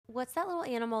what's that little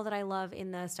animal that I love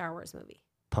in the Star Wars movie?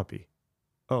 Puppy.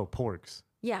 Oh, porgs.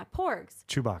 Yeah, porgs.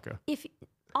 Chewbacca. If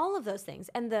all of those things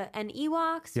and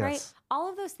Ewoks, Yes. right? All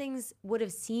of those things would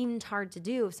have seemed hard to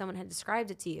do if someone had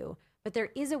described it to you, but there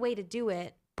is a way to do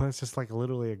it. But it's just like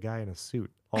literally a guy in a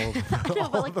suit. All of them, No, all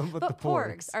but, like, of them but but the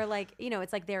porgs are like,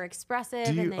 it's like they're expressive.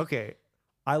 Do you, and they, okay,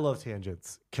 I love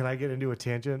tangents. Can I get into a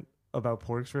tangent about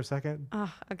porgs for a second? Oh,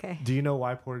 okay. Do you know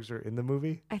why porgs are in the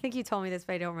movie? I think you told me this,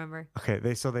 but I don't remember. Okay,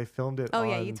 they filmed it Oh, on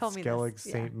yeah, you told me this. Skellig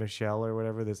Yeah. St. Michel or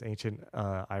whatever, this ancient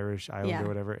Irish island Yeah. or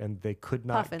whatever, and they could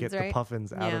not Puffins, get right? the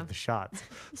puffins out Yeah. of the shots.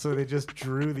 So they just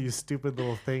drew these stupid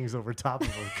little things over top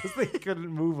of them because they couldn't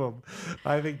move them.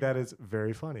 I think that is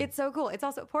very funny. It's so cool. It's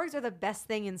also, porgs are the best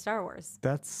thing in Star Wars.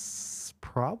 That's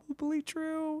probably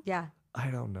true. Yeah.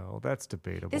 I don't know. That's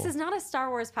debatable. This is not a Star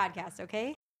Wars podcast,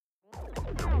 okay?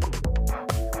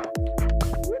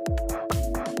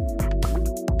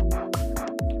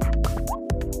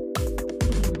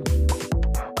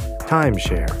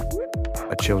 Timeshare,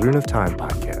 a Children of Time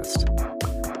podcast.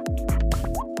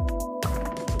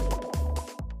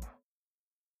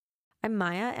 I'm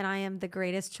Maya, and I am the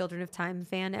greatest Children of Time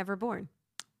fan ever born.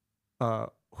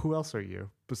 Who else are you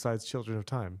besides Children of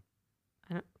Time?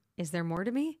 Is there more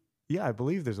to me? Yeah, I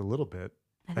believe there's a little bit.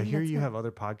 I think hear that's you it. have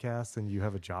other podcasts and you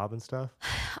have a job and stuff.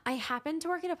 I happen to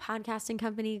work at a podcasting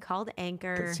company called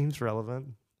Anchor, That seems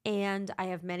relevant. and I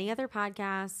have many other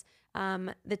podcasts.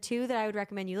 The two that I would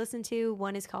recommend you listen to,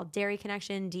 one is called Dairy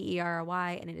Connection,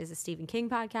 Dery, and it is a Stephen King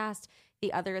podcast.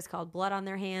 The other is called Blood on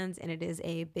Their Hands, and it is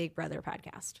a Big Brother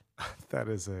podcast. That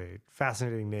is a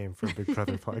fascinating name for a Big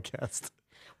Brother podcast.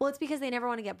 Well, it's because they never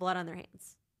want to get blood on their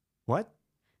hands. What?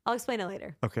 I'll explain it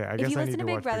later. Okay, I If guess you I listen need to to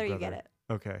Big watch Brother, Big you Brother. get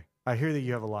it. Okay. I hear that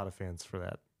you have a lot of fans for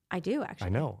that. I do, actually. I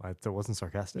know. That wasn't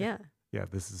sarcastic. Yeah. Yeah,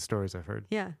 this is stories I've heard.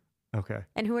 Yeah. Okay.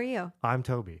 And who are you? I'm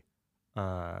Toby.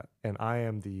 And I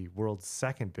am the world's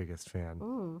second biggest fan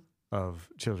Ooh. of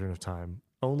Children of Time,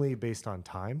 only based on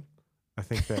time. I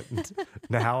think that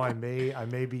now I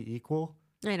may be equal.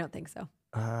 I don't think so.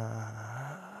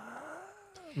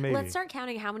 Maybe. Let's start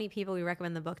counting how many people we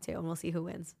recommend the book to, and we'll see who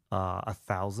wins.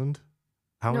 1,000.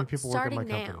 How many people work at my starting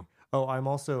company? now. Oh, I'm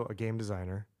also a game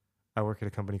designer. I work at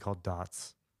a company called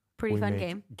Dots. Pretty we fun make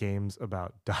game. Games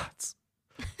about dots.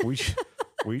 We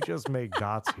we just make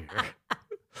dots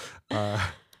here.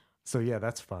 So yeah,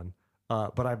 that's fun.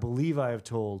 But I believe I have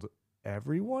told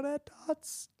everyone at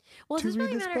Dots. Well, it to doesn't read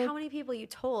really this matter book? how many people you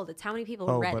told. It's how many people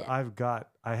Oh, read but it.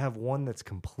 I have one that's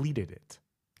completed it.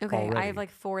 Okay, I already. have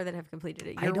like 4 that have completed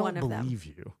it. I You're don't one of them. believe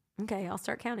you. Okay, I'll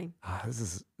start counting. This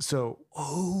is so.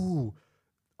 Oh,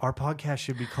 our podcast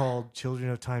should be called Children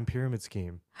of Time Pyramid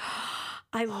Scheme.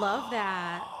 I love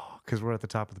that. Because we're at the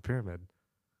top of the pyramid.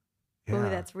 Yeah. Ooh,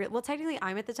 that's real. Well, technically,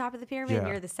 I'm at the top of the pyramid, and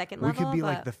Yeah. you're the second We level. could be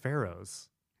like but- the pharaohs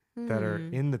that are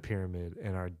Hmm. in the pyramid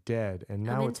and are dead, and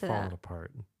I'm now it's into falling that.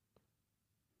 apart.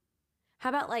 How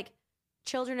about like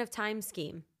Children of Time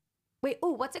scheme? Wait,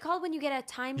 oh, what's it called when you get a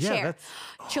timeshare? Yeah, that's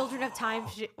Children of Time.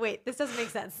 Wait, this doesn't make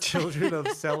sense. Children of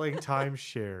Selling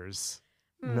Timeshares.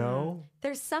 No.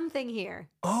 There's something here.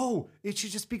 Oh, it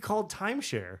should just be called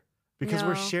Timeshare because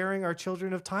we're No. sharing our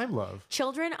Children of Time love.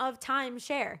 Children of Time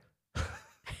share.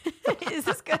 Is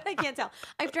this good? I can't tell.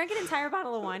 I've drank an entire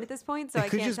bottle of wine at this point, so it I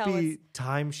could can't just tell be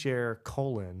Timeshare :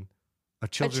 a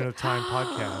Children of Time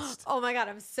podcast. Oh my God,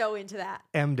 I'm so into that.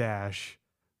 M dash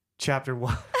chapter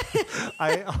 1.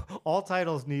 All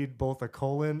titles need both a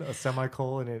colon, a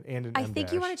semicolon, and an I M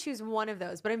think you dash. want to choose one of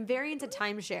those, but I'm very into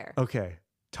timeshare. Okay.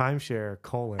 Timeshare :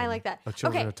 I like that. a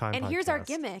Children Okay, of Time and podcast. here's our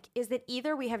gimmick is that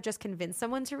either we have just convinced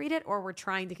someone to read it or we're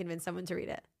trying to convince someone to read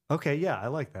it. Okay, yeah, I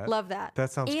like that. Love that.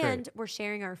 That sounds great. And we're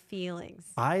sharing our feelings.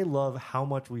 I love how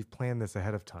much we've planned this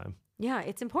ahead of time. Yeah,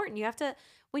 it's important. You have to,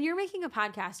 when you're making a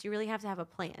podcast, you really have to have a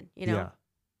plan, you know? Yeah.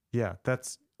 Yeah,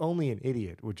 that's only an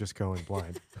idiot would just go in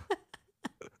blind.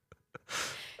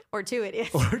 Or 2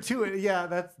 idiots. Or to it. Yeah,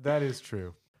 that is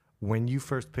true. When you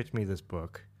first pitched me this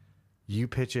book, you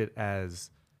pitch it as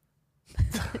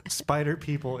Spider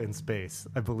People in Space,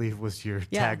 I believe was your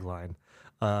Yeah. tagline.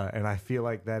 And I feel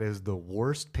like that is the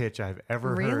worst pitch I've ever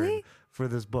heard Really? for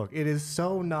this book. It is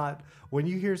so not, when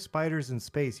you hear spiders in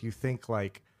space, you think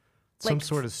like some Like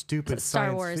sort of stupid Star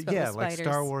science Wars, fi- but yeah, with like Star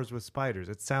spiders. Wars with spiders.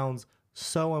 It sounds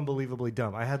so unbelievably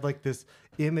dumb. I had like this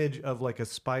image of like a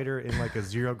spider in like a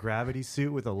zero gravity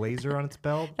suit with a laser on its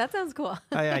belt. That sounds cool.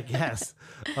 I guess.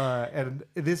 And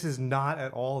this is not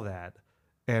at all that.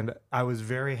 And I was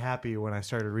very happy when I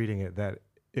started reading it that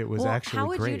It was Well, actually how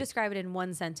would great. you describe it in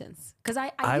one sentence? Because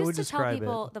I would used to tell describe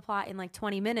people it- the plot in like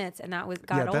 20 minutes, and that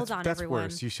got old on that's everyone.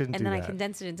 worse. You shouldn't and do then that. I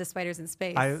condensed it into Spiders in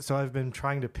Space. So I've been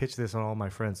trying to pitch this on all my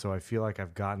friends, so I feel like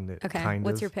I've gotten it. Okay, kind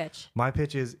what's of. your pitch? My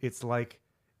pitch is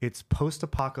it's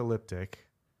post-apocalyptic,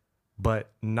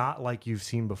 but not like you've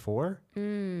seen before.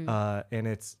 And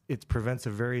it presents a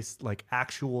very like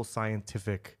actual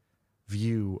scientific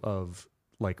view of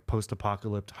like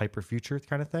post-apocalyptic hyperfuture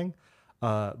kind of thing.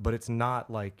 But it's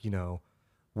not like,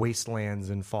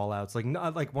 wastelands and fallouts.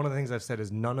 Like one of the things I've said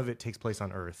is none of it takes place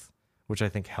on Earth, which I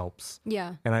think helps.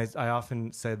 Yeah. And I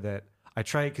often said that I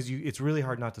try because it's really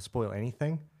hard not to spoil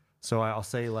anything. So I'll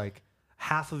say like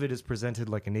half of it is presented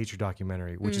like a nature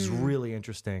documentary, which is really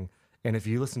interesting. And if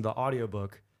you listen to the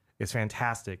audiobook, it's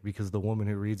fantastic because the woman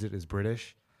who reads it is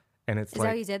British. And it's Is like, that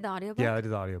how you did the audiobook? yeah, I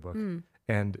did the audiobook.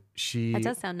 And That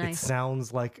does sound nice. It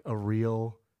sounds like a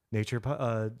real nature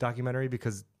documentary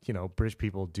because, British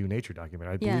people do nature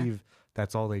documentary. I believe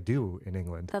that's all they do in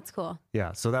England. That's cool.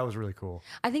 Yeah. So that was really cool.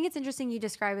 I think it's interesting you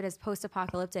describe it as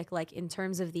post-apocalyptic, like in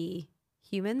terms of the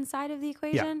human side of the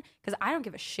equation, because I don't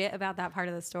give a shit about that part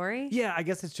of the story. Yeah, I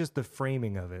guess it's just the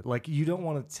framing of it. Like, you don't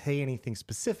want to say anything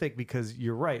specific because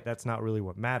you're right. That's not really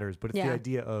what matters. But it's the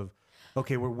idea of,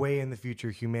 okay, we're way in the future.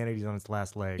 Humanity's on its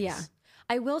last legs. Yeah.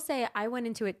 I will say I went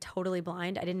into it totally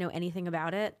blind. I didn't know anything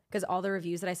about it because all the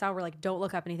reviews that I saw were like, don't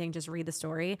look up anything, just read the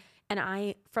story.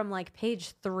 And from like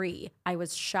page 3, I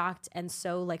was shocked and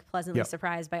so like pleasantly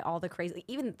surprised by all the crazy,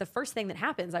 even the first thing that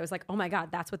happens, I was like, oh my God,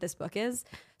 that's what this book is.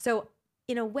 So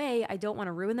in a way, I don't want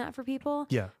to ruin that for people.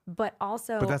 Yeah. But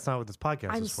also. But that's not what this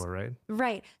podcast is for, right?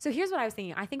 Right. So here's what I was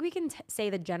thinking. I think we can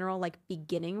say the general like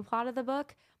beginning plot of the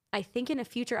book. I think in a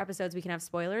future episodes we can have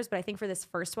spoilers, but I think for this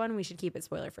first one we should keep it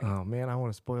spoiler free. Oh man, I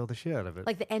want to spoil the shit out of it.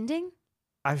 Like the ending?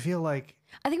 I feel like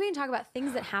I think we can talk about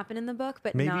things that happen in the book,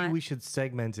 but maybe we should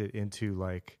segment it into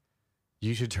like,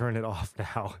 you should turn it off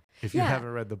now if you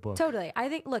haven't read the book. Totally. I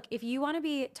think, look, if you want to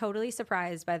be totally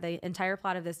surprised by the entire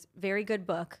plot of this very good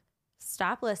book,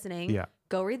 stop listening. Yeah.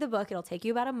 Go read the book. It'll take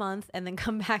you about a month and then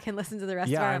come back and listen to the rest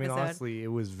of Yeah, our I mean, episode. honestly,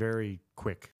 it was very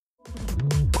quick.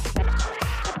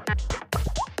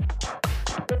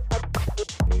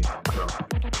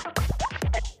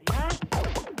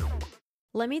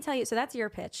 Let me tell you, so that's your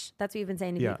pitch. That's what you've been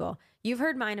saying to people. You've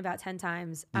heard mine about 10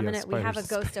 times. We have a Spiders in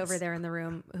ghost Space. over there in the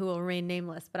room who will remain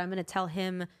nameless, but I'm going to tell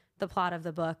him the plot of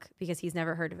the book because he's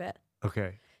never heard of it.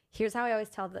 Okay. Here's how I always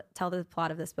tell the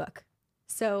plot of this book.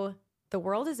 So the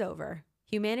world is over.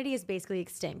 Humanity is basically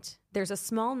extinct. There's a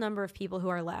small number of people who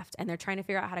are left, and they're trying to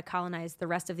figure out how to colonize the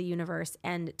rest of the universe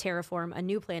and terraform a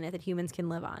new planet that humans can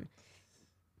live on.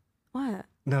 What?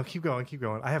 No, keep going.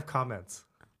 I have comments.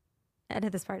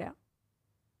 Edit this part out.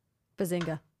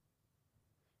 Bazinga.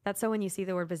 That's so when you see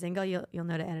the word bazinga, you'll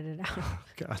know to edit it out. Oh,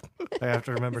 God. I have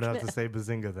to remember not to say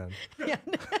bazinga then. Yeah.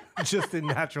 Just in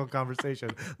natural conversation,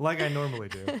 like I normally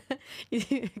do.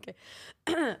 Okay.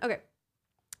 Okay.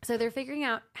 So they're figuring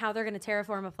out how they're going to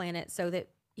terraform a planet so that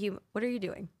what are you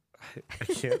doing? I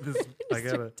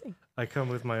can't. I come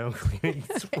with my own cleaning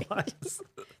supplies.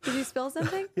 Did you spill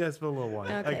something? Yeah, I spilled a little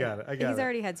wine. Okay. I got it. He's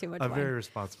already had too much I'm wine. very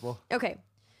responsible. Okay.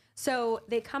 So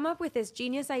they come up with this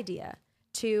genius idea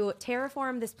to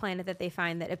terraform this planet that they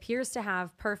find that appears to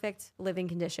have perfect living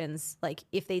conditions. Like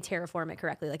if they terraform it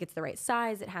correctly, like it's the right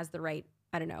size, it has the right,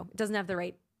 I don't know, it doesn't have the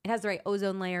right, it has the right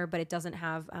ozone layer, but it doesn't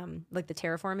have, like the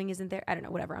terraforming isn't there. I don't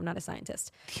know, whatever. I'm not a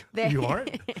scientist. You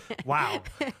aren't? Wow.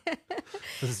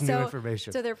 This is new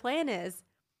information. So their plan is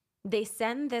they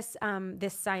send this,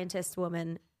 this scientist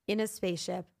woman in a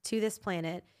spaceship to this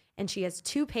planet, and she has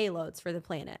 2 payloads for the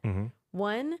planet. Mm-hmm.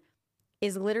 One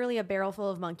is literally a barrel full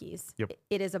of monkeys. Yep.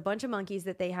 It is a bunch of monkeys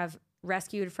that they have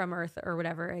rescued from Earth or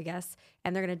whatever, I guess.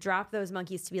 And they're going to drop those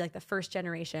monkeys to be like the first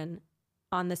generation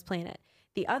on this planet.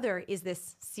 The other is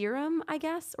this serum, I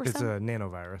guess, or it's something. a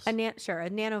nanovirus. A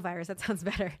nanovirus. That sounds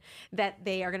better. That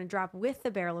they are going to drop with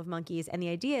the barrel of monkeys, and the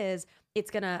idea is it's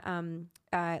going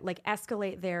to like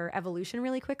escalate their evolution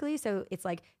really quickly. So it's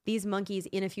like these monkeys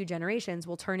in a few generations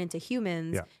will turn into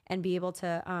humans and be able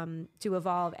to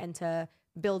evolve and to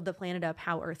build the planet up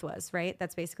how Earth was. Right?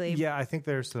 That's basically. Yeah, I think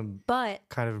there's some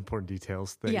kind of important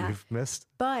details that you've missed.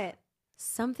 But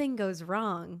something goes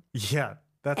wrong. Yeah.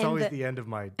 That's always the end of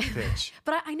my pitch.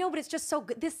 But I know, but it's just so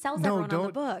good. This sells everyone on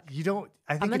the book. You don't.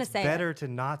 I think it's better to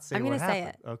not say what happened. I'm going to say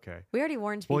it. Okay. We already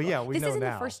warned people. Well, yeah, we know now. This isn't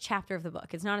the first chapter of the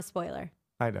book. It's not a spoiler.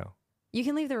 I know. You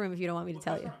can leave the room if you don't want me to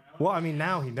tell you. Well, I mean,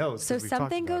 now he knows. So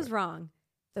something goes wrong.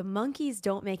 The monkeys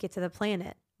don't make it to the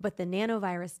planet, but the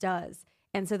nanovirus does.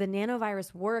 And so the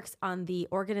nanovirus works on the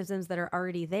organisms that are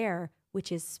already there,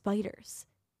 which is spiders.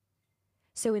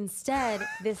 So instead,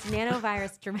 this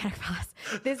nanovirus, dramatic pause,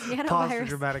 this Pause for nanovirus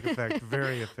dramatic effect.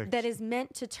 Very effective. that is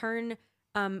meant to turn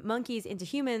monkeys into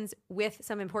humans with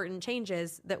some important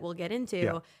changes that we'll get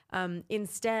into,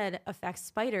 instead affects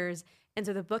spiders. And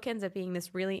so the book ends up being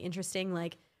this really interesting,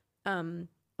 like,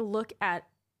 look at,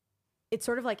 it's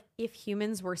sort of like if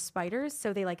humans were spiders.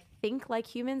 So they like think like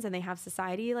humans and they have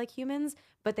society like humans,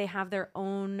 but they have their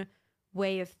own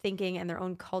way of thinking and their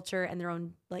own culture and their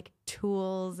own like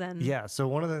tools. And Yeah. So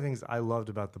one of the things I loved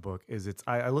about the book is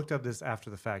I looked up this after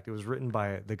the fact. It was written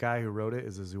by the guy who wrote it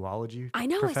is a zoology I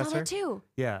know, professor. I saw that too.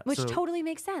 Yeah. Which so, totally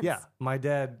makes sense. Yeah. My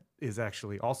dad is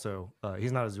actually also,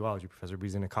 he's not a zoology professor, but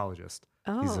he's an ecologist.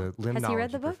 Oh, He's a limnology has he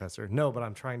read the book? professor. No, but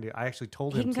I'm trying to, I actually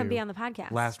told He him can come to be on the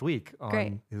podcast. last week on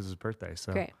Great. his birthday.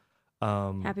 So Great.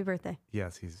 Happy birthday.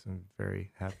 yes, he's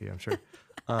very happy, I'm sure.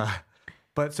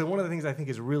 But so one of the things I think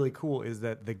is really cool is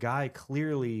that the guy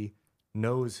clearly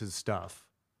knows his stuff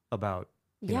about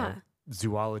you know,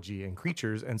 zoology and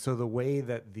creatures. And so the way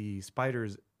that the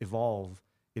spiders evolve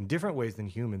in different ways than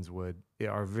humans would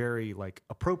are very like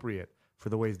appropriate for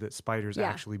the ways that spiders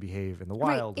actually behave in the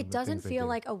wild. Right. It doesn't feel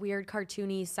like a weird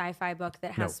cartoony sci-fi book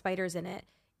that has spiders in it.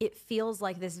 It feels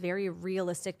like this very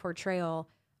realistic portrayal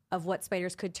of what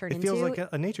spiders could turn into. It feels like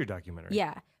a nature documentary.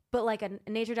 Yeah. But like a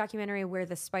nature documentary where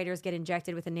the spiders get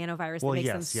injected with a nanovirus that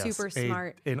makes them super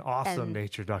smart. An awesome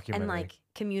nature documentary. And like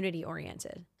community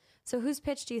oriented. So whose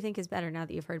pitch do you think is better now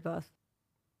that you've heard both?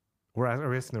 Are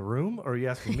we asking the room or are you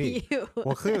asking me? You.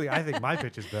 Well, clearly I think my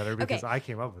pitch is better because I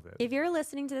came up with it. If you're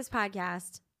listening to this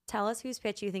podcast, tell us whose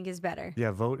pitch you think is better.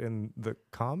 Yeah, vote in the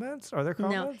comments. Are there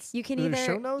comments? No, you can Are there either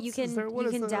show notes? you can Is there-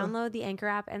 download the Anchor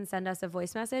app and send us a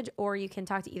voice message, or you can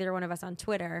talk to either one of us on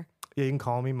Twitter. Yeah, you can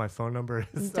call me. My phone number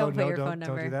is. Don't put your Don't phone do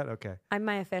number. that. Okay. I'm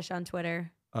Maya Fish on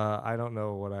Twitter. I don't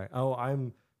know what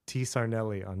I'm T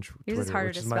Sarnelli on Yours Twitter, is harder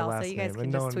which to is my spell, last so you guys name, can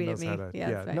and just no one tweet at knows me. how to. Yeah,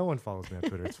 it's fine. No one follows me on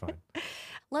Twitter. It's fine.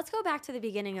 Let's go back to the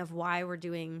beginning of why we're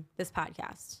doing this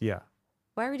podcast. Yeah.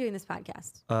 Why are we doing this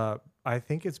podcast? I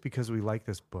think it's because we like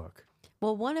this book.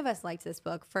 Well, one of us liked this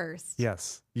book first.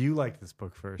 Yes, you liked this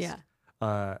book first.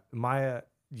 Yeah. Maya,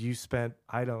 you spent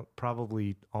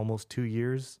probably almost 2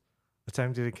 years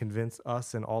attempting to convince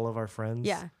us and all of our friends.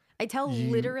 Yeah. I tell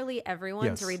literally everyone to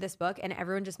Yes. read this book, and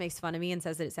everyone just makes fun of me and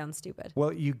says that it sounds stupid.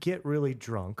 Well, you get really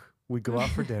drunk. We go out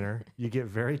for dinner. You get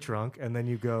very drunk, and then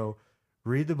you go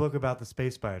read the book about the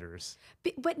space spiders.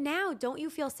 But now, don't you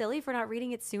feel silly for not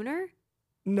reading it sooner?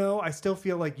 No, I still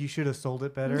feel like you should have sold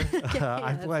it better.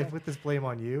 I that's fair. put this blame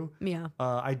on you. Yeah.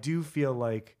 I do feel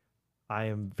like I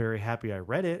am very happy I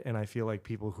read it, and I feel like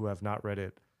people who have not read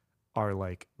it are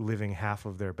like living half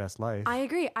of their best life. I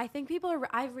agree. I think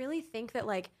I really think that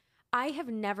like, I have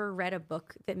never read a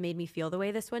book that made me feel the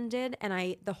way this one did.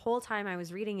 And the whole time I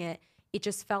was reading it, it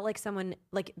just felt like someone,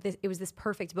 like it was this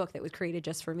perfect book that was created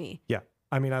just for me. Yeah.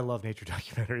 I mean, I love nature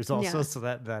documentaries also, Yeah. so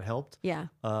that helped. Yeah.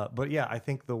 But yeah, I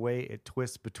think the way it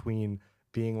twists between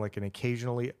being like an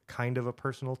occasionally kind of a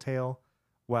personal tale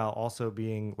while also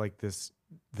being like this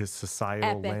societal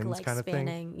Epic, lens like kind of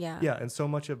spanning. thing. Yeah. Yeah. And so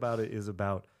much about it is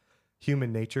about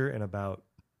human nature and about,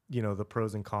 the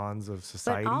pros and cons of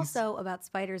society. But also about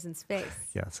spiders in space.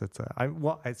 Yes, it's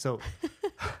so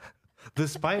the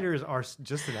spiders are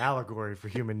just an allegory for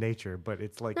human nature, but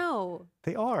it's like No.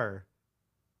 they are.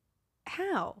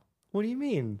 How? What do you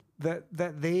mean? That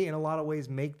they in a lot of ways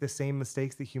make the same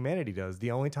mistakes that humanity does.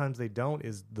 The only times they don't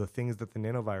is the things that the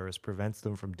nanovirus prevents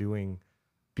them from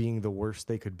being the worst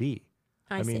they could be.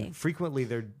 I see. mean, frequently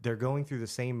they're going through the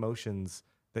same motions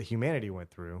that humanity went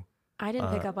through. I didn't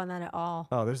pick up on that at all.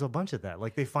 Oh, there's a bunch of that.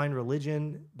 Like they find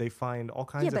religion, they find all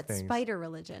kinds of Yeah, but things. spider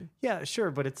religion. Yeah,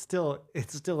 sure, but it's still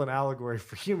an allegory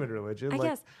for human religion. I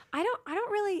guess I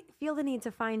don't really feel the need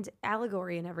to find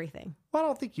allegory in everything. Well, I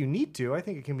don't think you need to. I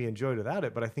think it can be enjoyed without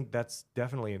it, but I think that's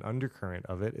definitely an undercurrent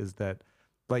of it. Is that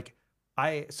like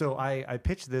I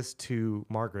pitched this to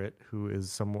Margaret, who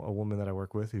is a woman that I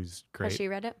work with, who's great. Has she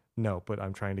read it? No, but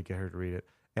I'm trying to get her to read it,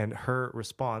 and her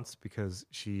response, because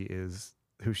she is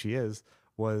who she is,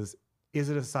 was,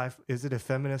 is it a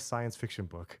feminist science fiction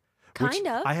book? Kind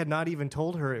of. I had not even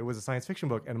told her it was a science fiction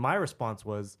book, and my response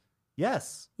was,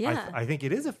 yes. Yeah. I think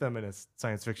it is a feminist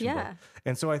science fiction book. Yeah.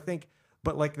 And so I think,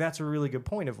 but like that's a really good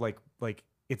point of like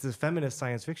it's a feminist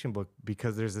science fiction book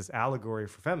because there's this allegory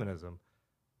for feminism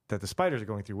that the spiders are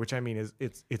going through, which I mean is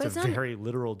it's a very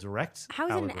literal, direct How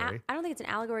is allegory. it I don't think it's an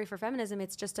allegory for feminism.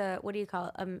 It's just what do you call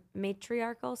it? A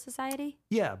matriarchal society?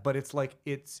 Yeah, but it's like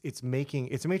it's a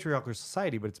matriarchal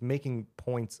society, but it's making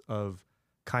points of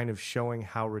kind of showing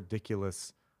how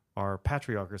ridiculous our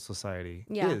patriarchal society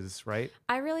Yeah. is, right?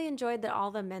 I really enjoyed that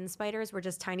all the men spiders were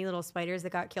just tiny little spiders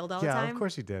that got killed all the Yeah, time. of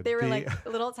course you did. They were The- like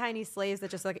little tiny slaves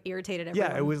that just like irritated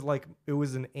everyone. yeah, it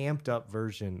was an amped up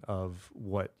version of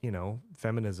what,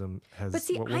 feminism has, But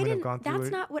see, what I women have didn't. gone through.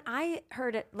 That's not what I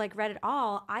heard. Read it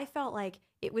all. I felt like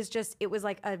it was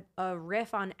like a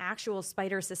riff on actual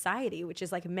spider society, which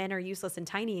is like men are useless and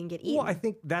tiny and get eaten. Well, I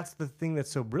think that's the thing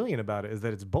that's so brilliant about it is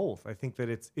that it's both. I think that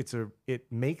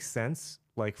it makes sense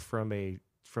like from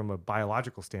a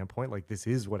biological standpoint, like this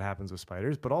is what happens with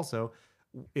spiders, but also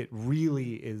it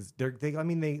really is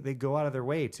they go out of their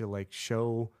way to like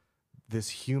show this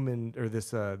human or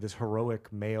this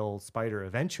heroic male spider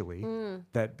eventually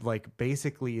that like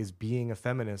basically is being a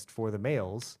feminist for the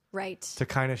males, right. to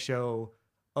kind of show,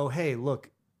 oh hey, look,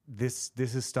 this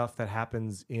is stuff that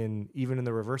happens even in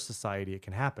the reverse society. It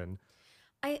can happen.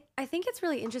 I think it's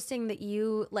really interesting that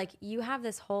you have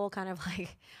this whole kind of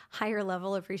like higher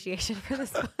level appreciation for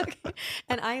this book.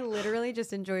 And I literally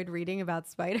just enjoyed reading about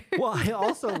spiders. Well, I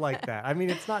also like that. I mean,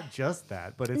 it's not just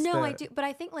that, but it's I do. But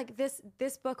I think like this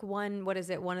book won, what is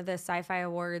it? One of the sci-fi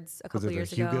awards a couple was it years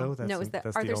the Hugo? ago. No, it was the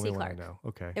that's Arthur the only C. one I Clarke. know.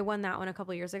 Okay. It won that one a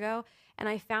couple years ago. And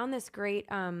I found this great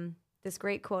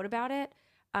quote about it.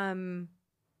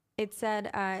 It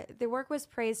said, the work was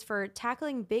praised for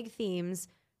tackling big themes,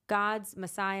 gods,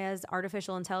 messiahs,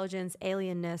 artificial intelligence,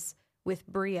 alienness with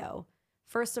brio.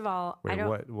 First of all, Wait,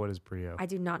 what is brio? I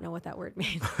do not know what that word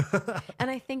means. And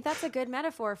I think that's a good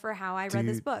metaphor for how I read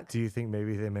this book. Do you think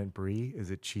maybe they meant brie?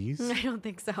 Is it cheese? I don't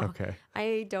think so. Okay.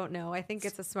 I don't know. I think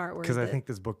it's a smart word. Because I think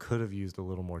this book could have used a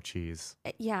little more cheese.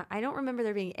 Yeah, I don't remember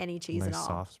there being any cheese Nice at all.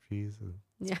 soft cheese. And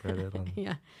Yeah. spread it on.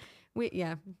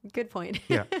 Yeah. Good point.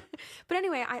 Yeah. But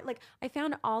anyway, I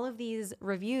found all of these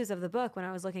reviews of the book when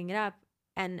I was looking it up,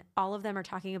 and all of them are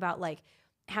talking about like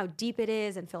how deep it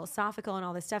is and philosophical and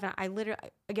all this stuff. And I literally,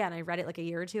 again, I read it like a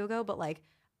year or two ago, but like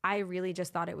I really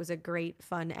just thought it was a great,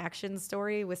 fun action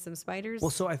story with some spiders. Well,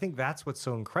 so I think that's what's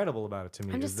so incredible about it to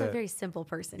me. I'm is just a that, very simple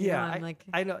person. Yeah, I'm like,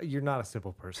 I know you're not a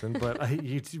simple person, but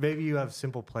maybe you have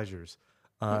simple pleasures.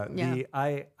 Yeah.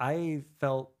 I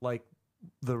felt like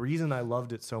the reason I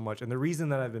loved it so much, and the reason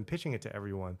that I've been pitching it to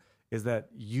everyone, is that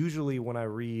usually when I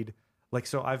read, like,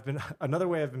 so another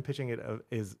way I've been pitching it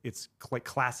is it's like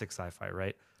classic sci-fi,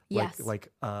 right? Yes. Like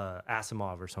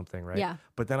Asimov or something, right? Yeah.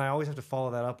 But then I always have to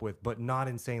follow that up with, but not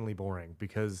insanely boring,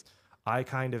 because I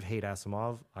kind of hate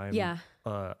Asimov. Yeah.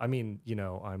 I mean,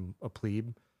 I'm a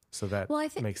plebe, so that well, I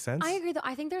think makes sense. I agree though.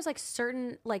 I think there's like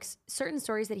certain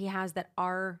stories that he has that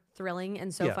are thrilling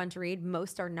and so Yeah. fun to read.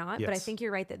 Most are not, but I Yes. think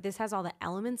you're right that this has all the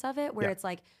elements of it where Yeah. it's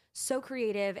like so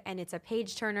creative and it's a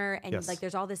page turner and Yes. like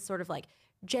there's all this sort of like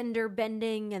gender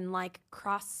bending and like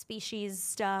cross species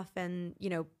stuff and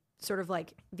sort of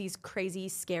like these crazy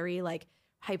scary like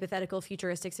hypothetical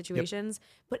futuristic situations.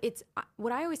 But it's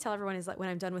what I always tell everyone is like when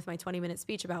I'm done with my 20-minute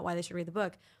speech about why they should read the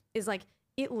book is like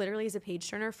it literally is a page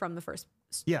turner from the first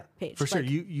page. For sure. Like,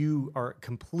 You are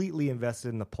completely invested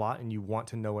in the plot and you want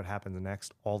to know what happens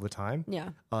next all the time. Yeah.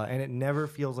 And it never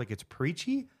feels like it's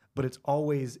preachy, but it's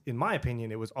always, in my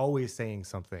opinion, it was always saying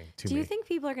something to me. Do you think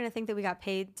people are going to think that we got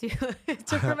paid to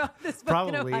promote this book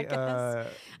Probably. in a podcast?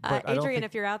 But I don't Adrian, think-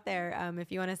 if you're out there,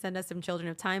 if you want to send us some Children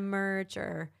of Time merch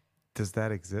or Does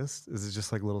that exist? Is it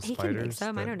just like little he spiders? can make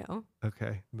some, I that- don't know.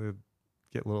 Okay.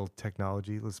 Get little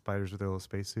technology, little spiders with their little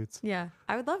spacesuits. Yeah,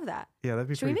 I would love that. Yeah, that'd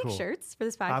be Should we pretty make cool. shirts for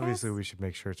this podcast? Obviously, we should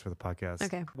make shirts for the podcast.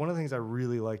 Okay. One of the things I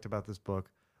really liked about this book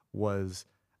was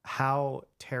how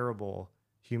terrible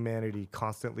humanity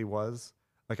constantly was.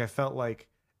 Like, I felt like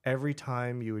every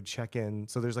time you would check in,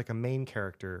 so there's like a main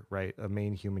character, right? A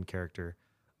main human character.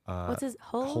 What's his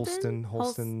Holston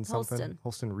something. Holston.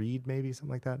 Holston Reed, maybe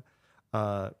something like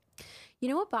that. You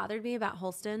know what bothered me about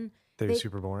Holston? They were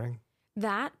super boring.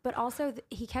 That, but also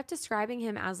he kept describing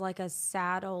him as like a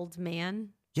sad old man.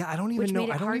 Yeah, I don't Which even know. made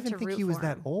it I don't hard even to think root he was for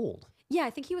that him. old. Yeah, I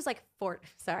think he was like 40.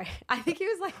 Sorry. I think he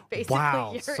was like basically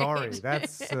Wow, your sorry. age.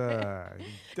 That's No,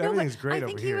 everything's but great I over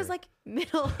think here. he was like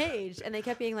middle aged, and they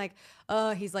kept being like,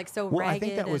 "Oh, he's like so Well, ragged." I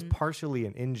think that was and- partially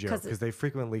an in joke 'Cause because they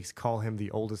frequently call him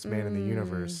the oldest man in the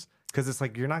universe. Because it's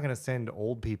like you're not going to send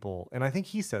old people, and I think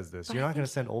he says this. But You're I not going think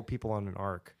to send old people on an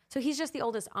arc. So he's just the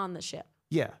oldest on the ship,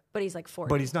 Yeah, but he's like 40.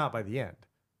 but he's not by the end,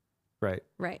 right?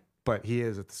 right. But he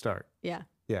is at the start. Yeah.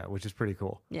 Yeah, which is pretty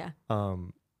cool. Yeah.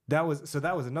 That was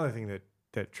another thing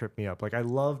that tripped me up. Like, I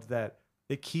loved that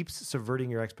it keeps subverting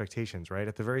your expectations. Right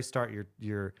at the very start,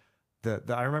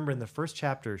 I remember in the first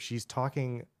chapter, she's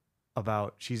talking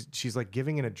about she's like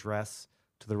giving an address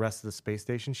to the rest of the space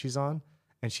station she's on,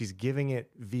 and she's giving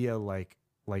it via like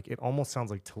it almost sounds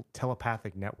like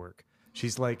telepathic network.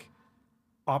 She's like,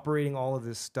 operating all of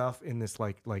this stuff in this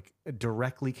like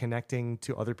directly connecting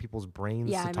to other people's brains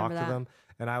Yeah, to I talk to remember that. them.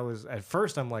 And I was at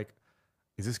first I'm like,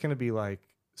 is this going to be like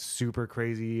super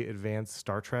crazy advanced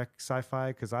Star Trek sci-fi?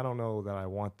 Because I don't know that I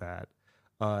want that.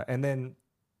 And then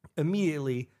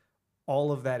immediately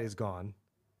all of that is gone.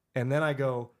 And then I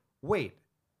go, wait,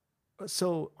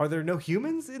 so are there no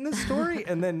humans in this story?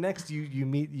 And then next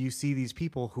you see these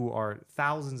people who are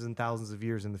thousands and thousands of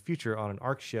years in the future on an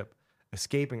Ark ship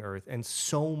escaping Earth, and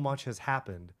so much has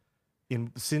happened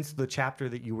since the chapter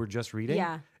that you were just reading.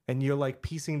 Yeah. And you're like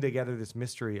piecing together this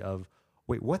mystery of,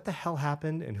 wait, what the hell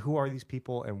happened, and who are these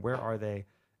people, and where are they,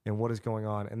 and what is going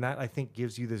on? And that, I think,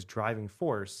 gives you this driving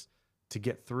force to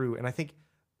get through. And I think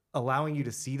allowing you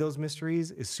to see those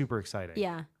mysteries is super exciting.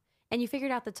 Yeah. And you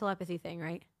figured out the telepathy thing,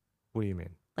 right? What do you mean?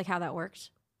 Like how that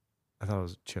worked? I thought it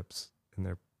was chips in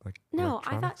their like No, I thought,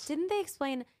 electronics. didn't they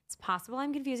explain? It's possible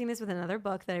I'm confusing this with another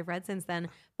book that I've read since then,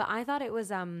 but I thought it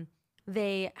was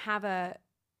they have a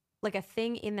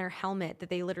thing in their helmet that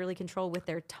they literally control with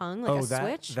their tongue, like a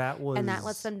switch. That was, and that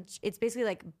lets them, it's basically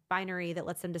like binary that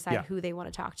lets them decide Yeah. who they want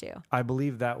to talk to. I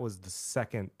believe that was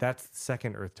that's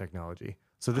second Earth technology.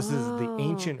 So this is the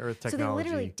ancient Earth technology. So they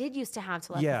literally did used to have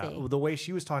telepathy. Yeah, the way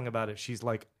she was talking about it, she's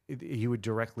like, you would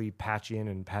directly patch in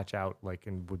and patch out, like,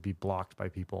 and would be blocked by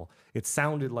people. It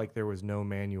sounded like there was no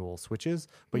manual switches,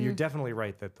 but you're definitely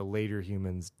right that the later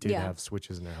humans did have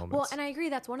switches in their helmets. Well, and I agree.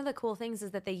 That's one of the cool things is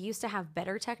that they used to have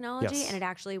better technology, Yes. and it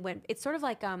actually went. It's sort of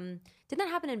like, didn't that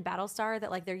happen in Battlestar?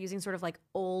 That like they're using sort of like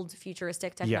old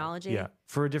futuristic technology. Yeah,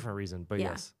 for a different reason, but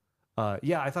Yeah. yes.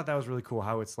 Yeah, I thought that was really cool.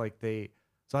 How it's like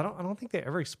So I don't think they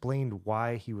ever explained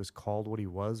why he was called what he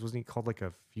was. Wasn't he called like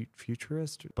a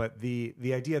futurist? But the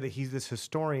idea that he's this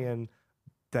historian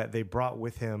that they brought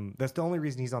with him, that's the only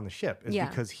reason he's on the ship is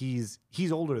because he's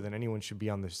older than anyone should be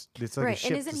on this. It's like a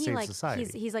ship and isn't to he save like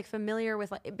society. he's like familiar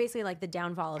with like basically like the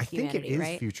downfall of I think humanity, it is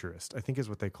right? futurist. I think is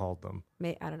what they called them.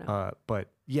 I don't know.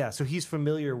 But yeah, so he's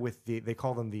familiar with they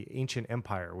call them the ancient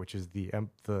empire, which is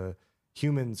the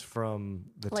humans from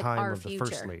the Like time our of the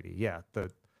first future. lady. Yeah,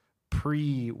 the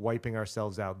pre-wiping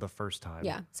ourselves out the first time.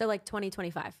 Yeah. So like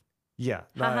 2025. Yeah.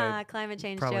 Haha, climate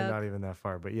change probably joke. not even that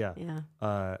far, but yeah.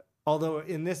 Yeah. Although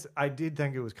in this, I did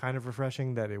think it was kind of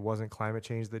refreshing that it wasn't climate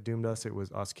change that doomed us. It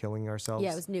was us killing ourselves.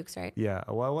 Yeah, it was nukes, right? Yeah.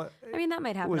 Well, what? I mean, that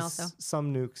might It happen was also.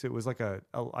 some nukes. It was like I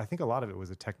think a lot of it was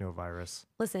a technovirus.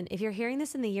 Listen, if you're hearing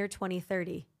this in the year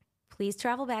 2030, please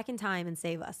travel back in time and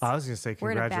save us. I was going to say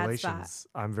We're in a bad congratulations.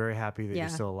 I'm very happy that Yeah. you're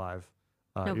still alive.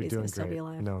 Nobody's you're doing gonna still great. be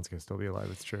alive. No one's going to still be alive.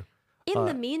 It's true. In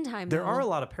the meantime, There though, are a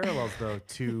lot of parallels though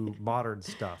to modern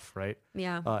stuff, right?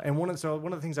 Yeah. And one of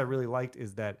the things I really liked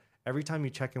is that every time you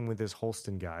check in with this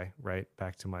Holston guy, right?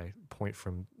 Back to my point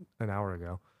from an hour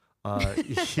ago.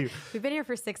 We've been here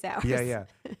for 6 hours. Yeah.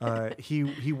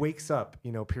 He wakes up,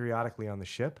 periodically on the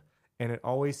ship, and it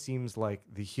always seems like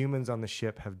the humans on the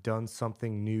ship have done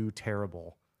something new,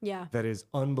 terrible. Yeah. That is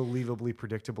unbelievably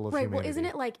predictable of Right.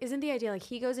 humanity. Well, isn't the idea like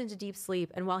he goes into deep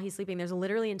sleep and while he's sleeping, there's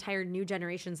literally entire new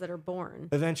generations that are born.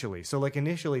 Eventually. So like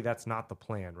initially that's not the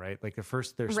plan, right? Like at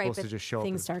first they're supposed to but just show up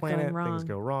things as a start planet, going wrong. things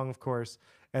go wrong, of course.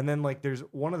 And then like there's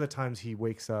one of the times he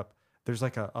wakes up, there's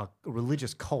like a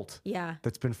religious cult Yeah.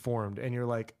 that's been formed, and you're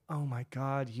like, oh my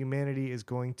God, humanity is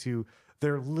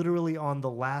they're literally on the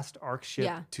last Ark ship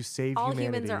Yeah. to save All humanity.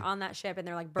 humans are on that ship and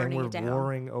they're like and burning we're it down.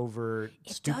 warring over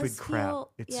stupid does crap.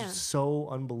 feel- It's yeah. so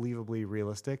unbelievably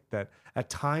realistic that at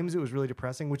times it was really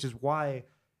depressing, which is why,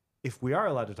 if we are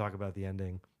allowed to talk about the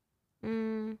ending,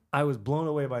 I was blown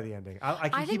away by the ending. I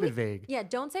can keep it vague. Yeah,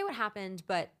 don't say what happened,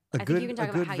 but A I think you can talk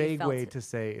about how you vague felt. way to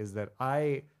say is that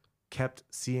I kept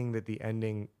seeing that the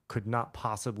ending could not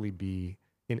possibly be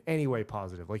in any way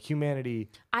positive. Like humanity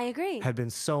I agree. had been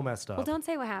so messed up. Well, don't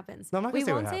say what happens. No, I'm not we gonna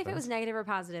say what won't say if it happens. was negative or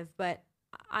positive, but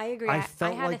I agree. I I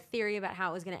felt had a like- theory about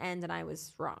how it was going to end, and I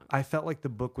was wrong. I felt like the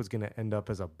book was going to end up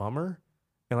as a bummer,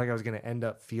 and like I was going to end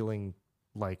up feeling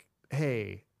like,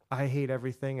 hey, I hate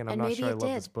everything, and I'm And not maybe sure I it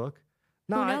love this did. book.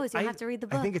 Who No, knows? You'll have to read the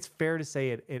I think book. it's fair to say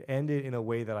it ended in a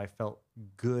way that I felt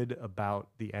good about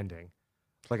the ending.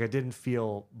 Like I didn't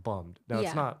feel bummed. Now Yeah.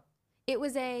 it's not. It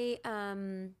was a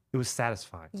It was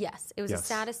satisfying. yes. It was a Yes.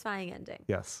 satisfying ending.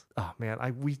 Yes. Oh man,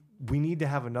 we need to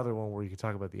have another one where you can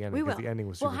talk about the ending We because will. the ending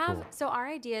was We'll super have cool. so our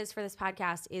ideas for this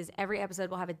podcast is every episode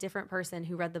we'll have a different person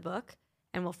who read the book,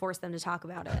 and we'll force them to talk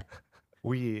about it.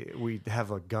 We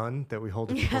have a gun that we hold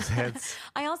to people's heads.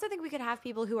 I also think we could have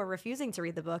people who are refusing to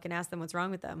read the book and ask them what's wrong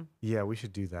with them. Yeah, we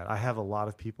should do that. I have a lot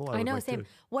of people. I would know, like same. to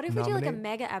What if we do like a nominate.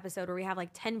 mega episode where we have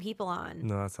like 10 people on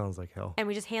No, that sounds like hell. and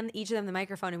we just hand each of them the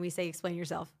microphone and we say, explain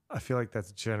yourself? I feel like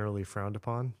that's generally frowned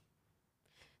upon.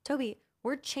 Toby,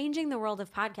 we're changing the world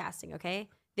of podcasting, okay?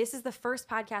 This is the first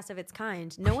podcast of its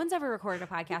kind. No one's ever recorded a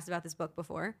podcast about this book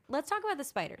before. Let's talk about the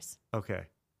spiders. Okay.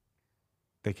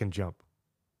 They can jump.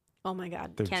 Oh my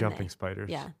God. They're Can jumping they? spiders.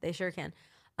 Yeah, they sure can.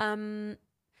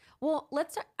 Well,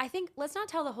 let's not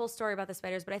tell the whole story about the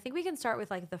spiders, but I think we can start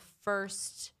with like the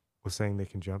first. Was saying they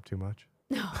can jump too much?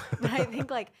 No, but I think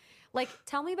like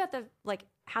tell me about the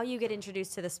how you get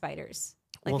introduced to the spiders,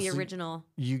 like the original.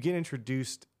 You get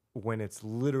introduced when it's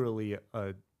literally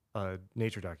a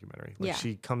nature documentary. Like Yeah.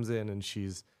 she comes in and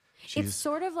she's It's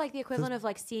sort of like the equivalent of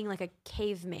like seeing like a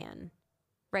caveman,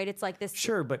 right? It's like this.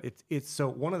 sure, but it's so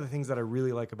one of the things that I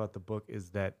really like about the book is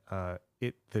that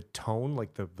the tone,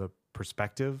 like the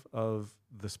perspective of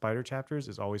the spider chapters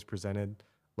is always presented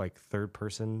like third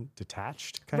person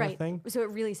detached kind right. of thing. So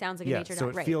it really sounds like a nature so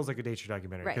documentary. it feels like a nature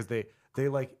documentary Right. because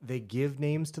they give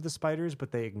names to the spiders,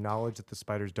 but they acknowledge that the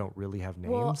spiders don't really have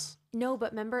names. Well, no,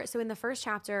 but remember, so in the first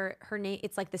chapter, her name,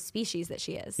 it's like the species that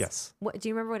she is. Yes. What, do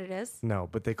you remember what it is? No,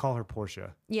 but they call her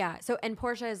Portia. Yeah. So, and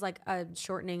Portia is like a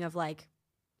shortening of like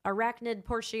arachnid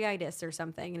portiitis or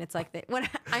something. And it's like, when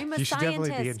I'm a You should scientist.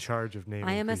 definitely be in charge of naming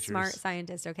I am creatures. a smart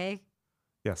scientist, okay?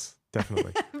 Yes,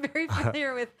 definitely. I'm very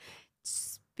familiar with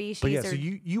species. But yeah, so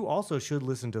you also should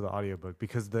listen to the audiobook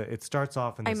because it starts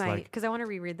off in I this might, like because I want to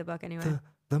reread the book anyway.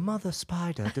 the mother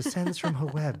spider descends from her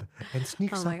web and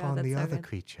sneaks Oh my up God, on that's the so other good.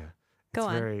 creature. Go It's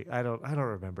on. very I don't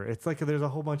remember. It's like there's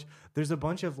a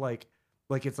bunch of like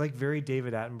it's like very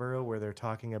David Attenborough where they're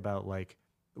talking about like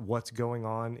what's going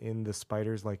on in the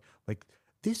spiders like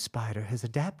this spider has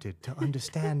adapted to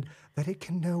understand that it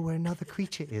can know where another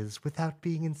creature is without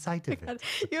being in sight of it.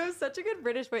 You have such a good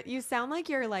British, but you sound like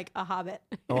you're like a hobbit.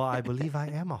 Oh, I believe I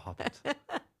am a hobbit.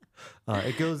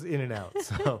 It goes in and out,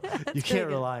 so you very can't good.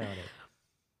 rely on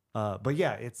it. But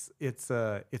yeah, it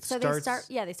So starts. they start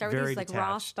with very these like raw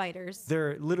detached. spiders.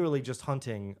 They're literally just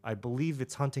hunting. I believe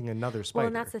it's hunting another spider. Well,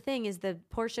 and that's the thing is the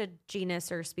Portia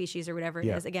genus or species or whatever it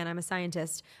Yeah. is. Again, I'm a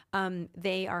scientist.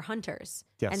 They are hunters.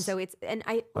 Yes. And so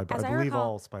I as I believe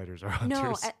recall, all spiders are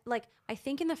hunters. No, I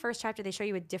think in the first chapter they show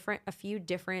you a few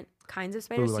different kinds of Ooh,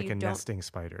 spiders. like so a you don't. nesting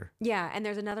spider. Yeah, and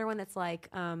there's another one that's like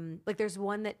there's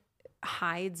one that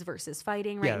hides versus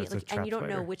fighting, right? Yeah, and, it's a and trap you don't know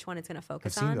spider. which one it's going to I've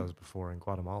focus seen on. those before in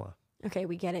Guatemala. Okay,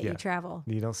 we get it. Yeah. You travel.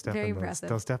 You don't step Very in those. impressive.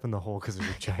 Don't step in the hole because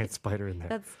there's a giant spider in there.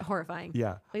 That's horrifying.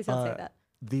 Yeah. Please don't say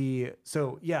that.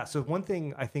 So one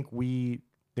thing I think we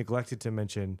neglected to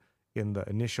mention in the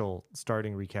initial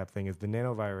starting recap thing is the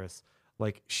nanovirus.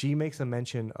 Like she makes a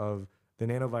mention of the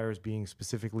nanovirus being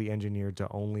specifically engineered to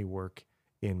only work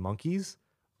in monkeys,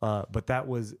 but that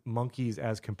was monkeys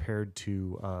as compared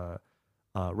to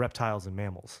reptiles and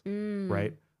mammals,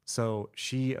 right? So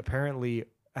she apparently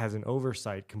has an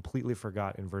oversight, completely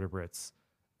forgot invertebrates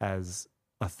as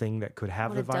a thing that could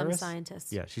have What the a dumb virus.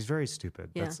 scientist. Yeah, she's very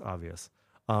stupid. Yeah. That's obvious.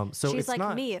 So She's it's like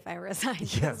not, me if I were a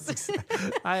scientist. Yes,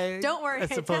 don't worry, I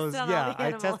tested on all the I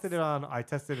animals. tested it on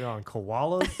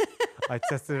koalas. I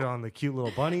tested it on the cute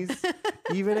little bunnies,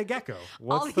 even a gecko.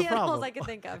 What's all the the animals problem? I could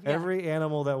think of. Yeah. Every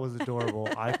animal that was adorable,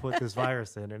 I put this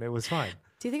virus in, and it was fine.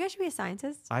 Do you think I should be a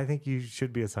scientist? I think you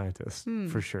should be a scientist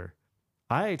for sure.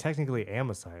 I technically am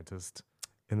a scientist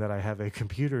in that I have a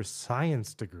computer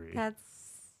science degree, That's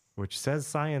which says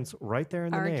science right there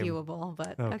in the name. arguable,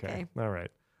 but okay. All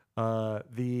right.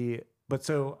 But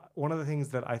so one of the things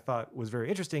that I thought was very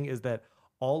interesting is that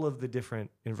all of the different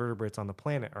invertebrates on the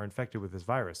planet are infected with this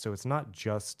virus. So it's not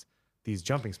just these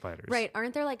jumping spiders. Right.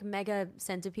 Aren't there like mega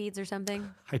centipedes or something?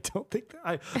 I don't think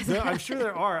I'm sure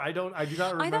there are. I do not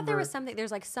remember. I thought there was something.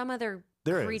 There's like some other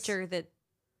There is. creature that.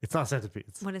 It's not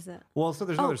centipedes. What is it? Well, so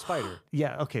there's Oh. another spider.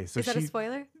 Yeah. Okay. So Is that a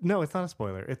spoiler? No, it's not a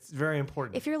spoiler. It's very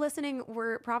important. If you're listening,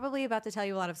 we're probably about to tell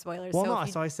you a lot of spoilers. Well, so no. if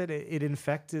you- So I said it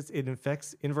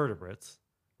infects invertebrates,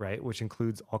 right? Which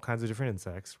includes all kinds of different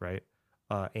insects, right?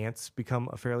 Ants become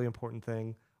a fairly important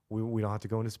thing. We don't have to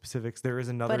go into specifics. There is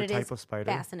another But it type is of spider.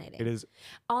 fascinating. It is.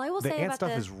 all I will The say ant about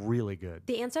stuff is really good.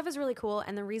 the ant stuff is really cool,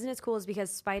 and the reason it's cool is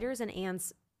because spiders and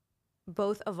ants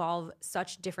both evolve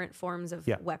such different forms of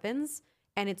Yeah. weapons,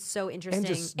 and it's so interesting.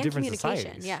 And just and different communication.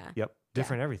 societies. Yeah. Yep.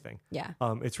 Different everything. Yeah.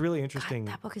 It's really God, interesting.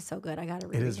 that book is so good. I got to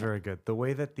read It is very good. The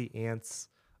way that the ants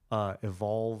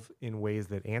evolve in ways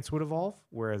that ants would evolve,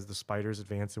 whereas the spiders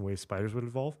advance in ways spiders would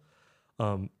evolve.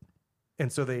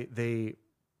 And so the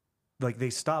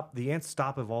ants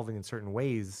stop evolving in certain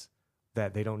ways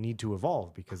that they don't need to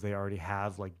evolve because they already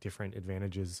have like different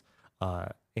advantages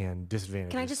and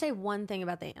disadvantages. Can I just say one thing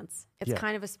about the ants? It's Yeah.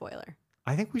 kind of a spoiler.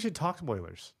 I think we should talk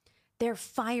spoilers. They're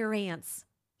fire ants.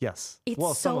 Yes. It's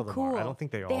well, so some of them cool. are. I don't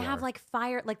think they all They have are. like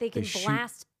fire, like they can shoot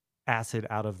blast. acid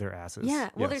out of their asses. Yeah.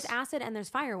 Well, Yes. there's acid and there's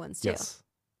fire ones too. Yes.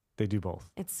 They do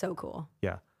both. It's so cool.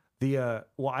 Yeah.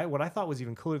 What I thought was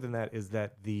even cooler than that is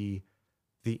that the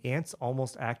ants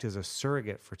almost act as a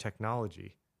surrogate for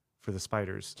technology for the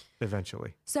spiders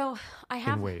eventually. So I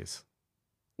have in ways,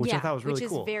 which I thought was really which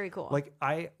cool. is very cool. Like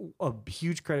a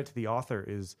huge credit to the author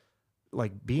is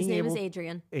like being His name able. is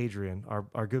Adrian. Adrian,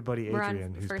 our good buddy We're Adrian,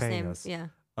 on who's first paying name. us. Yeah.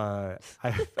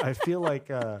 I feel like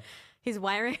He's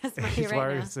wiring us money he's right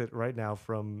wiring now. us it right now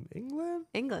from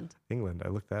England. England. I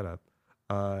looked that up.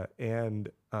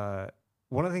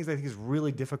 One of the things I think is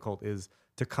really difficult is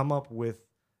to come up with,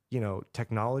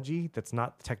 technology that's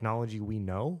not the technology we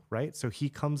know, right? So he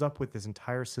comes up with this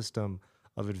entire system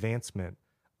of advancement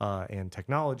and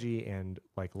technology and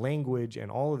like language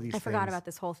and all of these things. I forgot about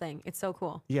this whole thing. It's so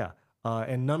cool. Yeah.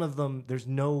 And none of them, there's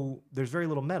very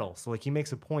little metal. So like he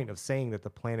makes a point of saying that the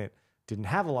planet didn't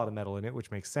have a lot of metal in it, which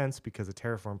makes sense because a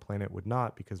terraformed planet would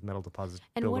not, because metal deposits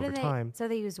And build what over do they? time. So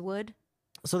they use wood.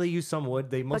 So they use some wood.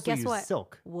 They But mostly guess use what?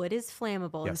 silk, Wood is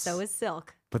flammable, and Yes. so is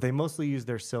silk. but they mostly use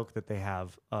their silk that they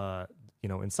have,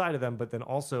 inside of them. But then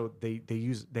also they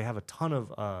have a ton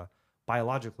of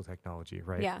biological technology,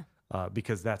 right? Yeah.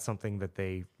 Because that's something that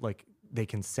they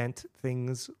can scent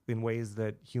things in ways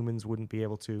that humans wouldn't be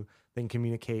able to. They can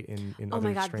communicate in Oh other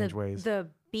my God, strange ways. the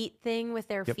beat thing with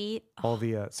their Yep. feet. All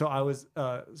the so I was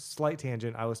slight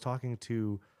tangent. I was talking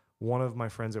to one of my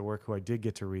friends at work who I did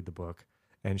get to read the book,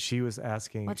 and she was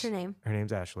asking. What's her name? Her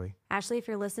name's Ashley. Ashley, if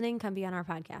you're listening, come be on our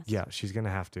podcast. Yeah, she's gonna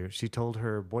have to. She told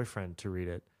her boyfriend to read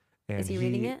it. And Is he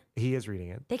reading it? He is reading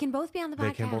it. They can both be on the podcast.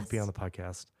 They can both be on the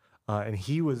podcast. And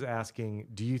he was asking,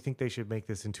 "Do you think they should make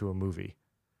this into a movie?"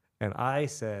 And I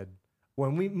said,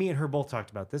 when me and her both talked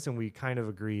about this, and we kind of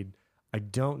agreed. I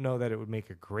don't know that it would make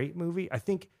a great movie. I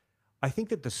think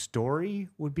that the story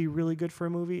would be really good for a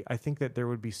movie. I think that there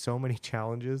would be so many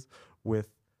challenges with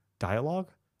dialogue.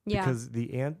 Yeah. Because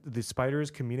the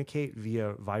spiders communicate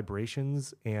via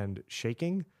vibrations and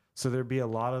shaking. So there'd be a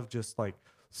lot of just like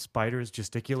spiders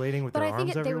gesticulating with But their I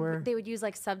think arms everywhere. they would use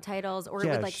like subtitles, or it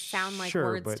Yeah, would like sound like sure,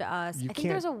 words but to us. you I think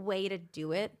there's can't- a way to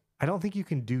do it. I don't think you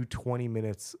can do 20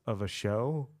 minutes of a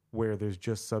show where there's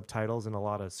just subtitles and a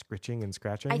lot of scritching and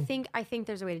scratching. I think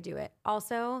there's a way to do it.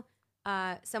 Also,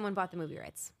 someone bought the movie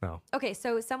rights. No. Okay,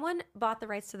 so someone bought the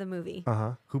rights to the movie.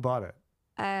 Who bought it?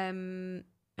 I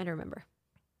don't remember.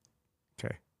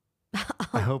 Okay.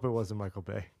 I hope it wasn't Michael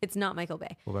Bay. It's not Michael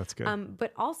Bay. Well, that's good.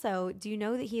 But also, do you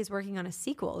know that he is working on a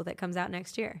sequel that comes out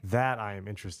next year? That I am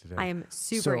interested in. I am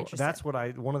super so interested. that's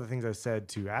what one of the things I said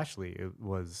to Ashley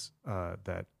was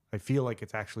that I feel like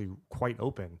it's actually quite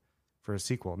open for a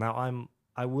sequel. Now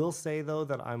I will say though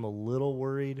that I'm a little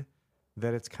worried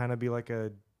that it's kind of be like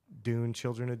a Dune,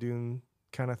 Children of Dune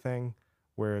kind of thing,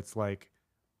 where it's like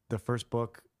the first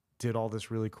book did all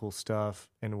this really cool stuff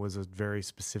and it was a very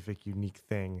specific, unique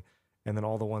thing. And then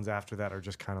all the ones after that are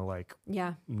just kind of like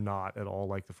not at all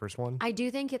like the first one. I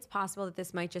do think it's possible that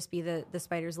this might just be the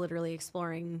spiders literally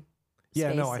exploring Yeah,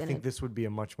 space no, I in think it. this would be a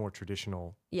much more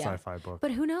traditional sci-fi book.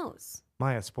 But who knows?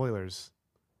 Maya, spoilers.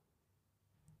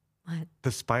 What?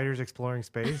 The spiders exploring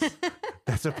space?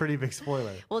 That's a pretty big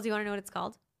spoiler. Well, do you want to know what it's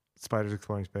called? Spiders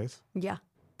exploring space? Yeah.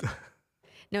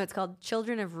 No, it's called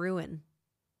Children of Ruin.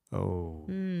 Oh.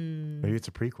 Maybe it's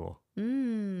a prequel.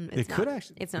 It's could not.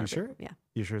 actually. It's not. You a sure? prequel. Yeah.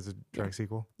 You sure it's a direct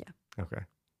sequel? Yeah. Okay.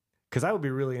 Because I would be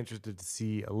really interested to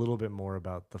see a little bit more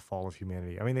about the fall of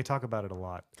humanity. I mean, they talk about it a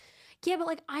lot. Yeah, but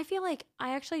like I feel like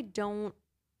I actually don't.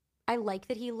 I like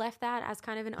that he left that as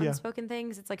kind of an Yeah. unspoken thing.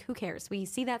 'Cause it's like, who cares? We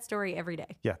see that story every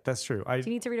day. Yeah, that's true. Do you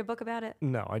need to read a book about it?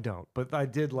 No, I don't. But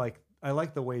I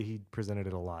like the way he presented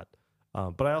it a lot.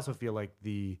 But I also feel like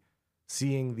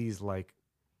seeing these like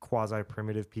quasi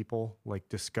primitive people like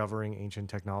discovering ancient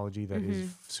technology that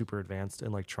is super advanced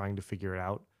and like trying to figure it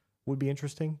out would be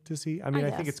interesting to see. I mean, I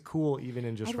think guess. it's cool even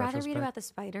in just I'd rather retrospect. read about the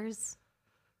spiders.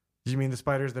 You mean the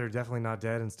spiders that are definitely not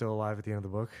dead and still alive at the end of the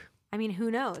book? I mean,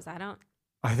 who knows? I don't.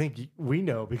 I think we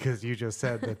know because you just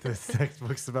said that this next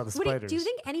book's about the spiders. Do you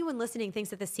think anyone listening thinks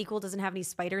that the sequel doesn't have any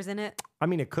spiders in it? I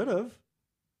mean, it could have.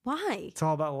 Why? It's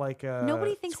all about like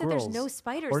Nobody thinks that there's no squirrels.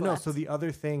 spiders Or no, left. so the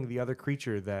other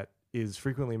creature that is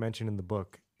frequently mentioned in the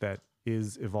book that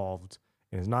is evolved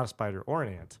and is not a spider or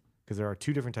an ant, because there are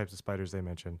two different types of spiders they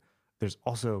mention. There's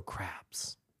also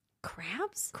crabs.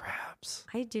 Crabs? Crabs.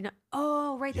 I do not.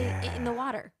 Oh, right. Yeah. In the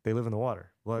water. They live in the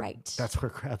water. Well, Right. That's where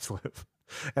crabs live.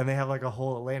 And they have like a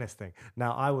whole Atlantis thing.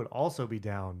 Now, I would also be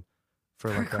down for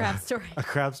For a like crab story. a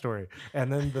crab story.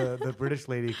 And then the British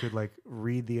lady could like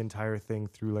read the entire thing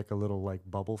through like a little like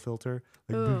bubble filter.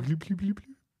 Like, Ugh. bleep, bleep, bleep,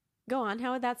 bleep. Go on.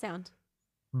 How would that sound?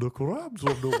 The crabs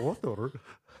of the water.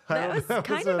 That was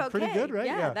kind of pretty okay. good, right?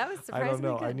 Yeah, that was I don't surprisingly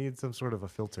know. I good. need some sort of a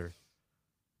filter.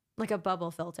 Like a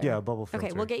bubble filter. Yeah, a bubble filter.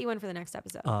 Okay, we'll get you one for the next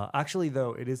episode. Actually,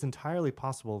 though, it is entirely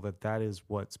possible that that is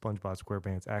what SpongeBob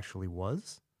SquarePants actually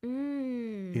was.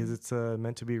 Is it's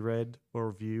meant to be read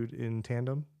or viewed in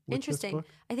tandem with Interesting. this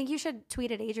book? I think you should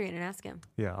tweet at Adrian and ask him.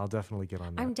 Yeah, I'll definitely get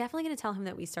on that. I'm definitely going to tell him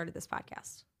that we started this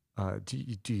podcast.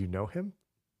 Do you know him?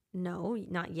 No,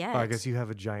 not yet. I guess you have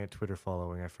a giant Twitter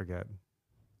following. I forget.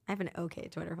 I have an okay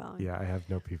Twitter following. Yeah, I have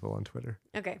no people on Twitter.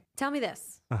 Okay. Tell me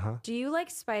this. Uh-huh. Do you like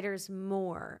spiders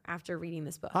more after reading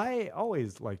this book? I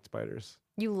always liked spiders.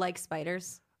 You like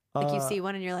spiders? Like you see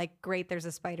one and you're like, great, there's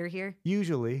a spider here?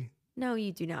 Usually. No,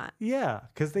 you do not. Yeah,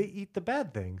 because they eat the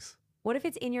bad things. What if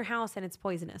it's in your house and it's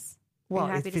poisonous? Well, Are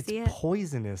you happy if to it's see it?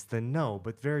 poisonous, then no,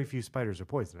 but very few spiders are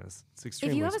poisonous. It's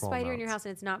extremely If you have a small spider in your amounts. house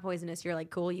and it's not poisonous, you're like,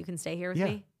 cool, you can stay here with Yeah.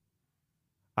 me?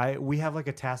 We have like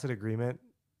a tacit agreement,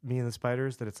 me and the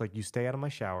spiders, that it's like you stay out of my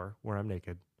shower where I'm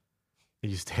naked,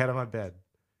 and you stay out of my bed,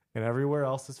 and everywhere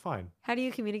else is fine. How do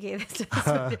you communicate this to the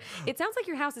spider? It sounds like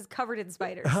your house is covered in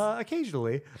spiders.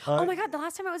 Occasionally. Oh my God, the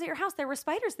last time I was at your house, there were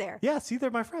spiders there. Yeah, see, they're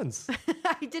my friends.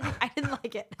 I didn't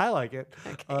like it. I like it.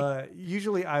 Okay.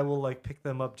 Usually I will like pick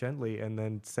them up gently and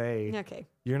then say, Okay.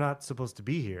 you're not supposed to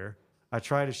be here. I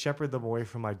try to shepherd them away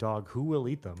from my dog, who will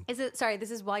eat them. Sorry,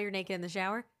 this is while you're naked in the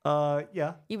shower?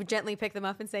 Yeah. You would gently pick them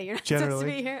up and say, you're not supposed to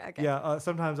Generally. be here? Okay. Yeah,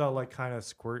 sometimes I'll like kind of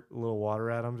squirt a little water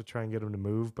at them to try and get them to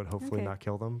move, but hopefully Okay. not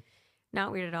kill them.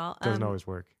 Not weird at all. Doesn't always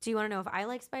work. Do you want to know if I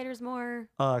like spiders more?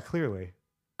 Clearly.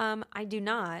 I do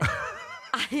not.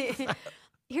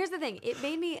 Here's the thing. It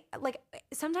made me like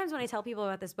sometimes when I tell people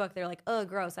about this book, they're like, "Oh,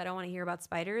 gross. I don't want to hear about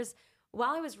spiders."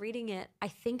 While I was reading it, I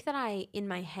think that I in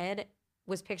my head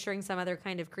was picturing some other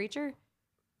kind of creature.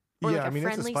 Or Yeah, like I mean, a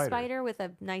it's a friendly spider. spider with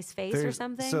a nice face or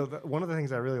something. So one of the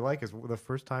things I really like is the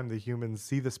first time the humans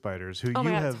see the spiders, who oh you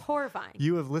my God, have it's horrifying.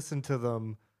 you have listened to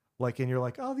them, like, and you're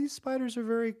like, oh, these spiders are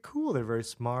very cool. They're very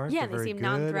smart. Yeah, They're they very seem good.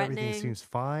 non-threatening. Everything seems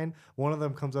fine. One of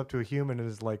them comes up to a human and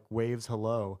is like waves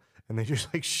hello, and they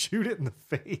just like shoot it in the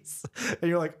face, and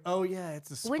you're like, oh yeah,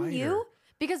 it's a spider. Wouldn't you?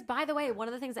 Because by the way, one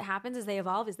of the things that happens as they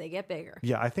evolve is they get bigger.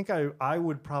 Yeah, I think I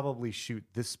would probably shoot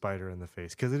this spider in the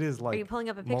face because it is like Are you pulling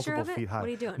up a picture multiple of it? feet high. What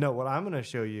are you doing? No, what I'm going to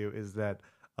show you is that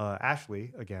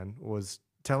Ashley again was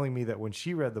telling me that when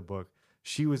she read the book,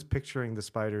 she was picturing the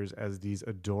spiders as these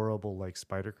adorable like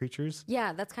spider creatures.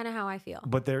 Yeah, that's kind of how I feel.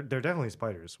 But they're definitely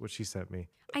spiders, what she sent me.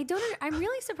 I'm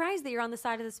really surprised that you're on the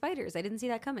side of the spiders. I didn't see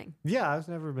that coming. Yeah, I've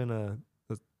never been a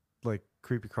like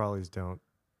creepy crawlies don't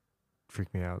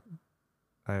freak me out.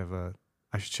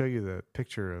 I should show you the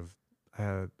picture of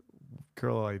a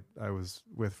girl I was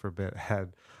with for a bit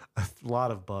had a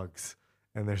lot of bugs,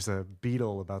 and there's a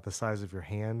beetle about the size of your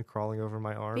hand crawling over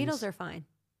my arms. Beetles are fine.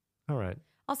 All right.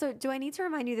 Also, do I need to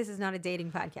remind you this is not a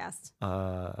dating podcast?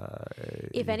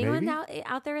 If Maybe? anyone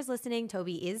out there is listening,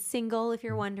 Toby is single. If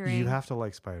you're wondering, You have to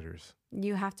like spiders.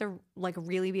 you have to like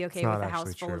really be okay It's with not a house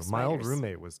actually full true. of spiders. My old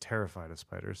roommate was terrified of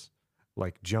spiders.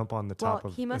 Like jump on the Well, top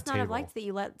of he must a not have table. liked that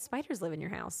you let spiders live in your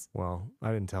house. Well,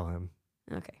 I didn't tell him.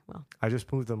 Okay, well. I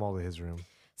just moved them all to his room.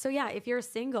 So yeah, if you're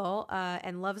single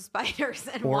and love spiders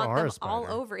and Or want are a them all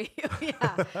spider. over you,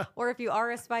 yeah. Or if you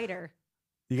are a spider,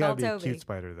 You gotta Call be a Toby. cute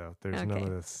spider though. There's none Okay. of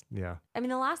this. Yeah. I mean,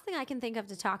 the last thing I can think of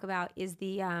to talk about is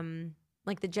the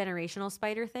like the generational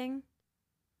spider thing,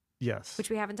 Yes. which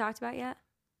we haven't talked about yet.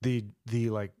 The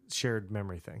like shared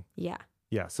memory thing. Yeah.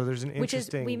 Yeah. So there's an Which is,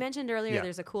 interesting. we mentioned earlier, Yeah.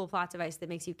 there's a cool plot device that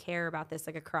makes you care about this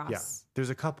like across. Yeah. There's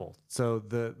a couple. So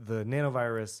the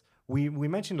nanovirus. We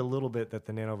mentioned a little bit that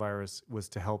the nanovirus was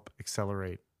to help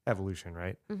accelerate evolution,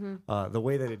 right? Mm-hmm. The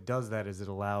way that it does that is it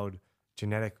allowed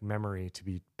genetic memory to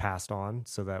be passed on,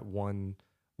 so that one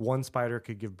spider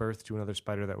could give birth to another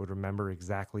spider that would remember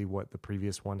exactly what the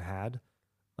previous one had,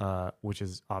 which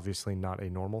is obviously not a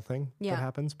normal thing Yeah. that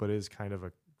happens, but is kind of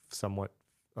a somewhat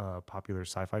popular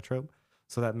sci-fi trope.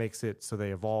 So that makes it so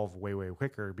they evolve way, way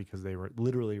quicker because they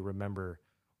literally remember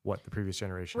what the previous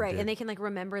generation Right. did. And they can like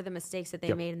remember the mistakes that they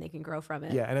Yep. made and they can grow from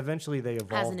it. Yeah, and eventually they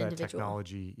evolve an that individual.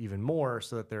 technology even more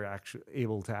so that they're actually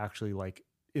able to actually like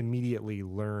immediately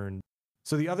learn.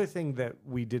 So the other thing that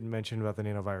we didn't mention about the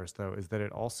nanovirus though is that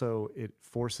it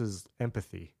forces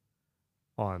empathy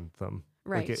on them.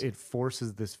 Right. Like it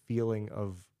forces this feeling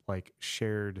of like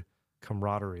shared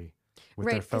camaraderie with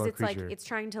Right. their fellow Because it's creature. like, it's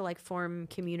trying to like form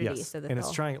community yes. so that and it's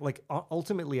they'll- trying like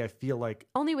ultimately I feel like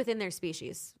only within their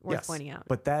species, worth yes, pointing out.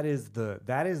 But that is the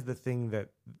thing that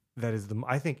is the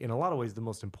I think in a lot of ways the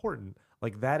most important.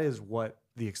 Like that is what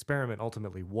the experiment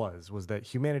ultimately was that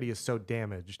humanity is so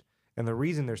damaged, and the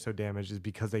reason they're so damaged is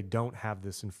because they don't have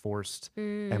this enforced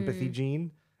empathy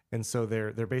gene, and so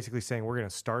they're basically saying we're going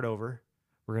to start over,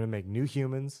 we're going to make new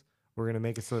humans, We're going to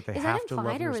make it so that they Is have that to love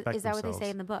implied, and or respect is that what themselves. they say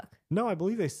in the book? No, I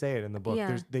believe they say it in the book.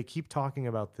 Yeah. They keep talking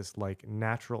about this like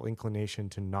natural inclination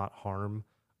to not harm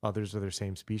others of their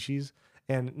same species.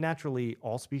 And naturally,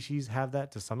 all species have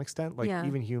that to some extent. Like Yeah.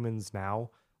 even humans now,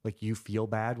 like you feel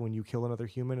bad when you kill another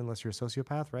human unless you're a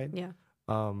sociopath, right? Yeah.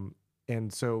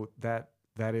 And so that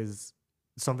is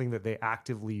something that they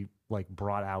actively like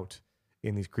brought out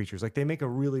in these creatures. Like they make a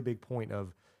really big point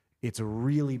of it's a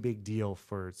really big deal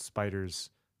for spiders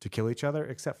to kill each other,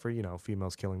 except for, you know,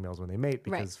 females killing males when they mate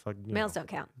because Males don't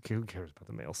count. who cares about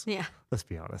the males? Yeah. Let's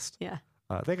be honest. Yeah.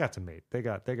 They got to mate. They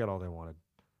got all they wanted.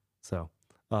 So,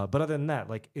 but other than that,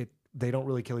 like they don't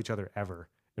really kill each other ever,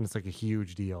 and it's like a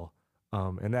huge deal.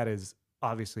 And that is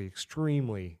obviously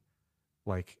extremely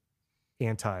like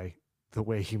anti the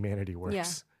way humanity works. Yeah.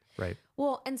 Right.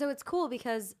 Well, and so it's cool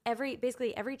because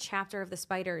basically every chapter of the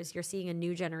spiders, you're seeing a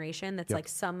new generation that's Yep. like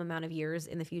some amount of years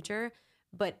in the future.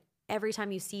 But every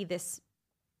time you see this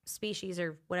species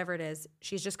or whatever it is,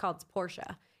 she's just called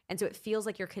Portia. And so it feels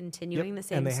like you're continuing the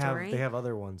same and they story. they have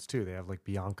other ones too. They have like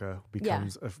Bianca who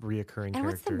becomes a reoccurring and character.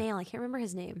 what's the male? I can't remember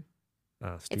his name.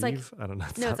 Steve? It's like- I don't know.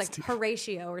 No, not it's like Steve.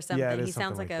 Horatio or something. Yeah, it is He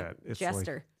sounds something like a that. It's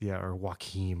jester. Like, or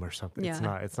Joaquim or something.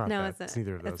 Yeah. It's not No, that. It's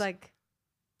neither of those. It's like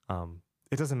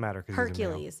It doesn't matter because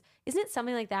Hercules. Isn't it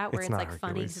something like that where It's it's, not like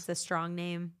funny Hercules. 'cause it's a strong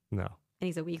name No, and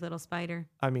he's a weak little spider?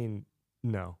 I mean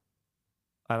no.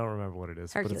 I don't remember what it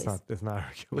is, but Hercules. it's not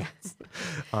Hercules,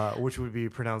 which would be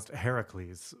pronounced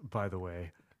Heracles, by the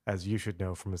way, as you should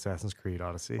know from Assassin's Creed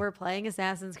Odyssey. We're playing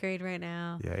Assassin's Creed right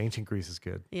now. Yeah, ancient Greece is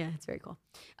good. Yeah, it's very cool.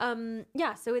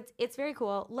 Yeah, so it's very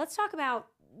cool. Let's talk about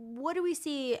what do we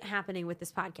see happening with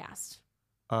this podcast?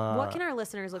 What can our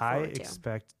listeners look I forward to?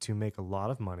 expect to make a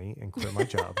lot of money and quit my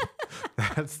job.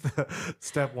 That's the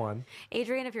step one.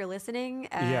 Adrian, if you're listening,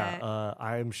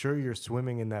 I'm sure you're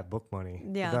swimming in that book money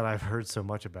Yeah. that I've heard so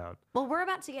much about. well, we're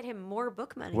about to get him more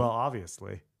book money. Well,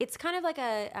 obviously. It's kind of like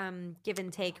a give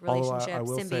and take Although relationship, I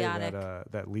will symbiotic. say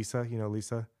that Lisa, you know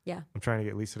Lisa? Yeah. I'm trying to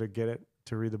get Lisa to get it,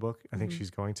 to read the book. I think Mhm. she's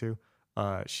going to.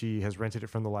 She has rented it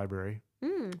from the library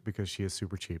Mm. because she is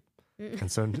super cheap. Mm. And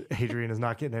so Adrian is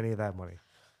not getting any of that money.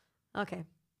 Okay.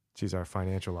 She's our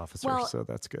financial officer, Well, so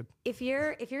that's good. If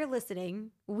you're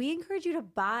listening, we encourage you to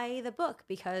buy the book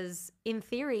because in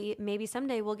theory, maybe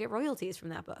someday we'll get royalties from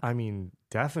that book. I mean,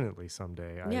 definitely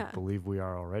someday. Yeah. I believe we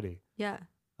are already. Yeah.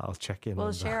 I'll check in We'll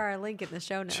on share our link in the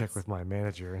show notes. check with my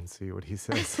manager and see what he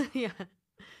says. yeah.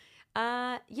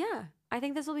 Yeah. I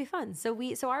think this will be fun. So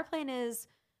our plan is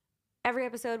every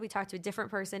episode we talk to a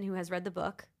different person who has read the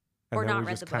book. And Or then not we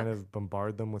read just the kind book. of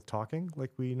bombard them with talking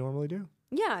like we normally do.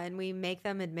 Yeah, and we make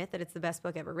them admit that it's the best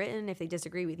book ever written. If they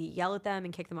disagree, we yell at them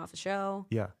and kick them off the show.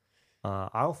 Yeah.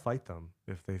 I'll fight them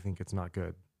if they think it's not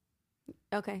good.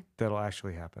 Okay. That'll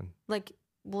actually happen. Like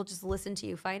we'll just listen to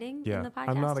you fighting Yeah. in the podcast.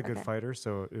 I'm not a good Okay. fighter,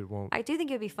 so it won't I do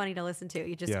think it would be funny to listen to.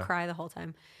 You just Yeah. cry the whole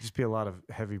time. just be a lot of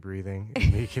heavy breathing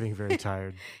and me getting very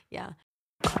tired. Yeah.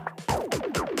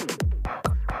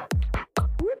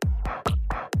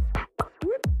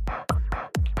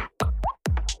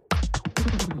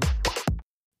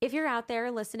 If you're out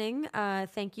there listening,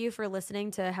 thank you for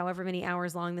listening to however many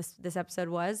hours long this episode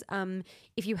was.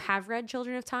 If you have read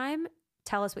Children of Time,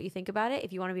 tell us what you think about it.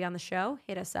 If you want to be on the show,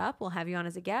 hit us up. We'll have you on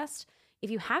as a guest. If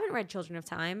you haven't read Children of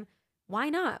Time, why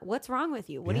not? What's wrong with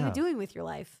you? What are Yeah. you doing with your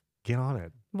life? Get on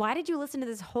it. Why did you listen to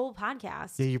this whole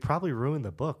podcast? Yeah, you probably ruined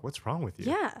the book. What's wrong with you?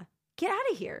 Yeah. Get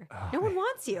out of here. Oh, No one man.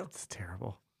 wants you. It's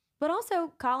terrible. But also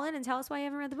call in and tell us why you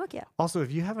haven't read the book yet. Also,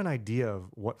 if you have an idea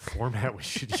of what format we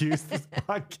should use this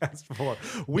podcast for,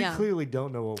 we Yeah. clearly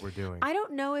don't know what we're doing. I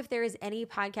don't know if there is any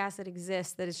podcast that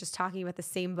exists that is just talking about the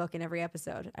same book in every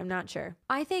episode. I'm not sure.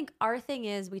 I think our thing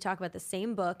is we talk about the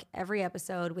same book every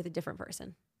episode with a different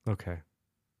person. Okay.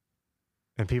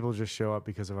 And people just show up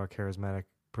because of our charismatic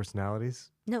personalities?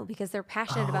 No, because they're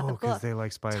passionate about the because book. they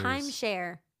like spiders.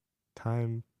 Timeshare.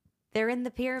 Time. They're in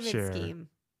the pyramid Share. scheme.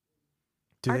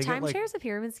 Do Are they get, like, timeshares a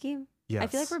pyramid scheme? Yes. I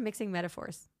feel like we're mixing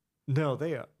metaphors. No,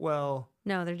 they are. Well,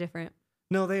 No, they're different.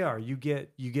 no, they are. You get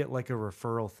like a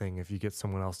referral thing if you get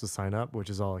someone else to sign up,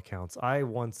 which is all it counts. I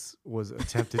once was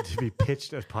attempted to be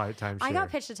pitched at timeshare. I got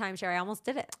pitched a timeshare. I almost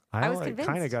did it. I was convinced.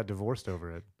 kind of got divorced over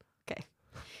it. Okay.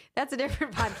 That's a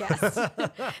different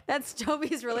podcast. That's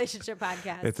Toby's relationship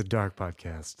podcast. It's a dark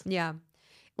podcast. Yeah.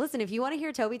 Listen, if you want to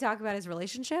hear Toby talk about his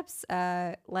relationships,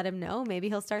 let him know. Maybe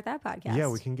he'll start that podcast. Yeah,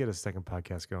 we can get a second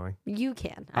podcast going. You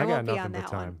can. I I got won't be nothing on but that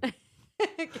time. one.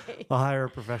 Okay. I'll hire a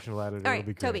professional editor. All It'll be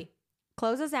right, great. Toby,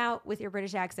 close us out with your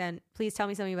British accent. Please tell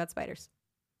me something about spiders.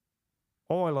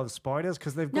 Oh, I love spiders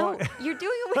because they've No, got. you're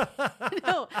doing it with...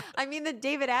 No, I mean the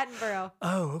David Attenborough.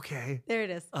 Oh, okay. There it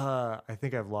is. I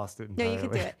think I've lost it No, entirely. you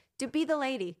can do it. Be the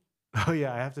lady. Oh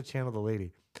yeah, I have to channel the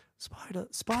lady.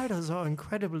 Spiders are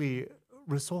incredibly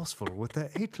resourceful with their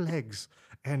 8 legs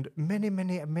and many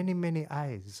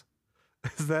eyes.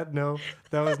 Is that no?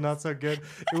 That was not so good.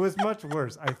 It was much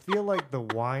worse. I feel like the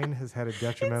wine has had a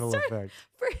detrimental effect.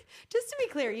 Just to be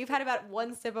clear, you've had about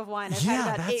 1 sip of wine. I've Yeah,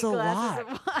 had about 8 that's a glasses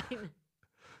lot. of wine.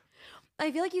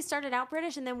 I feel like you started out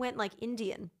British and then went like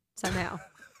Indian somehow.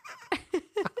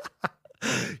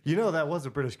 You know, that was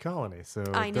a British colony, so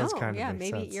I it know. does kind of Yeah, make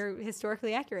maybe sense. you're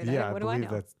historically accurate. Yeah, What I do I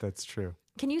believe know? that's true.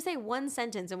 Can you say one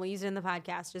sentence and we'll use it in the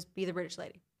podcast? Just be the British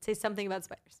lady. Say something about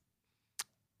spiders.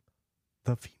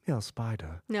 The female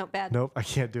spider. No, bad. Nope, I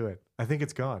can't do it. I think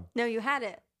it's gone. No, you had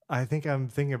it. I think I'm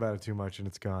thinking about it too much and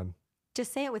it's gone.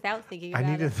 Just say it without thinking I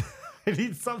about need it. I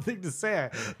need something to say.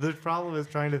 The problem is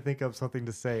trying to think of something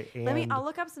to say. And I'll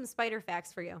look up some spider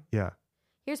facts for you. yeah.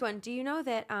 Here's one. Do you know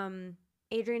that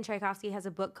Adrian Tchaikovsky has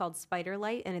a book called Spider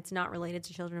Light and it's not related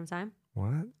to Children of Time?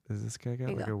 What? Does this guy got Here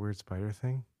you like go. a weird spider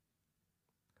thing?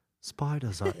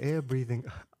 Spiders are air breathing.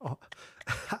 Oh,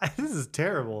 this is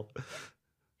terrible.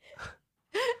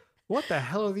 What the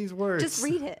hell are these words? Just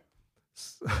read it.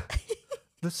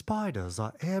 The spiders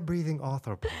are air-breathing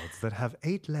arthropods that have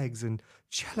 8 legs and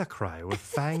chelicerae with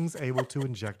fangs able to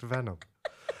inject venom.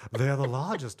 They are the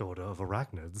largest order of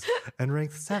arachnids and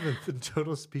rank 7th in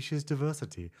total species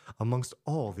diversity amongst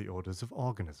all the orders of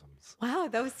organisms. Wow,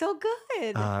 that was so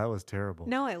good. That was terrible.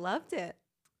 No, I loved it.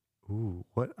 Ooh,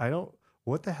 what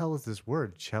the hell is this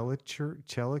word?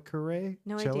 Chelicerae?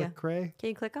 No idea. Chelicerae? Can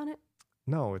you click on it?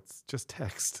 No, it's just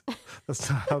text. That's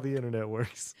not how the internet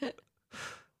works.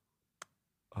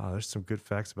 Oh, there's some good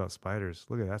facts about spiders.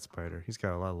 Look at that spider. He's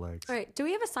got a lot of legs. All right. Do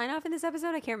we have a sign off in this episode?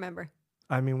 I can't remember.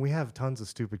 I mean, we have tons of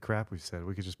stupid crap we've said.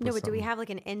 We could just put No, but do we something- have like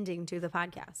an ending to the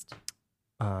podcast?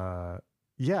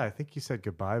 Yeah, I think you said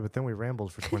goodbye, but then we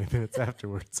rambled for 20 minutes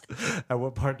afterwards. At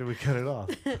what part do we cut it off?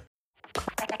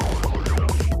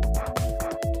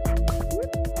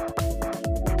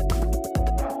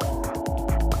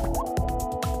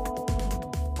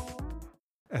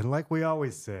 And like we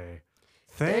always say,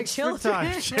 thanks for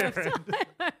time sharing.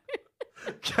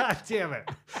 God damn it.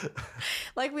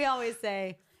 Like we always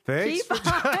say, Thanks keep for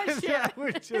on time. Yeah,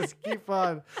 sharing. we just keep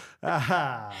on.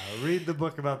 Read the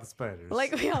book about the spiders.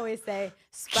 Like we always say,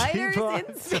 spiders Keep on in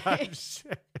time space.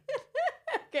 sharing.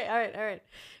 Okay, all right.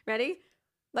 Ready?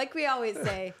 Like we always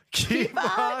say, Keep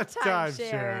on time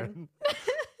sharing.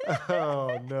 sharing.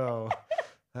 Oh no.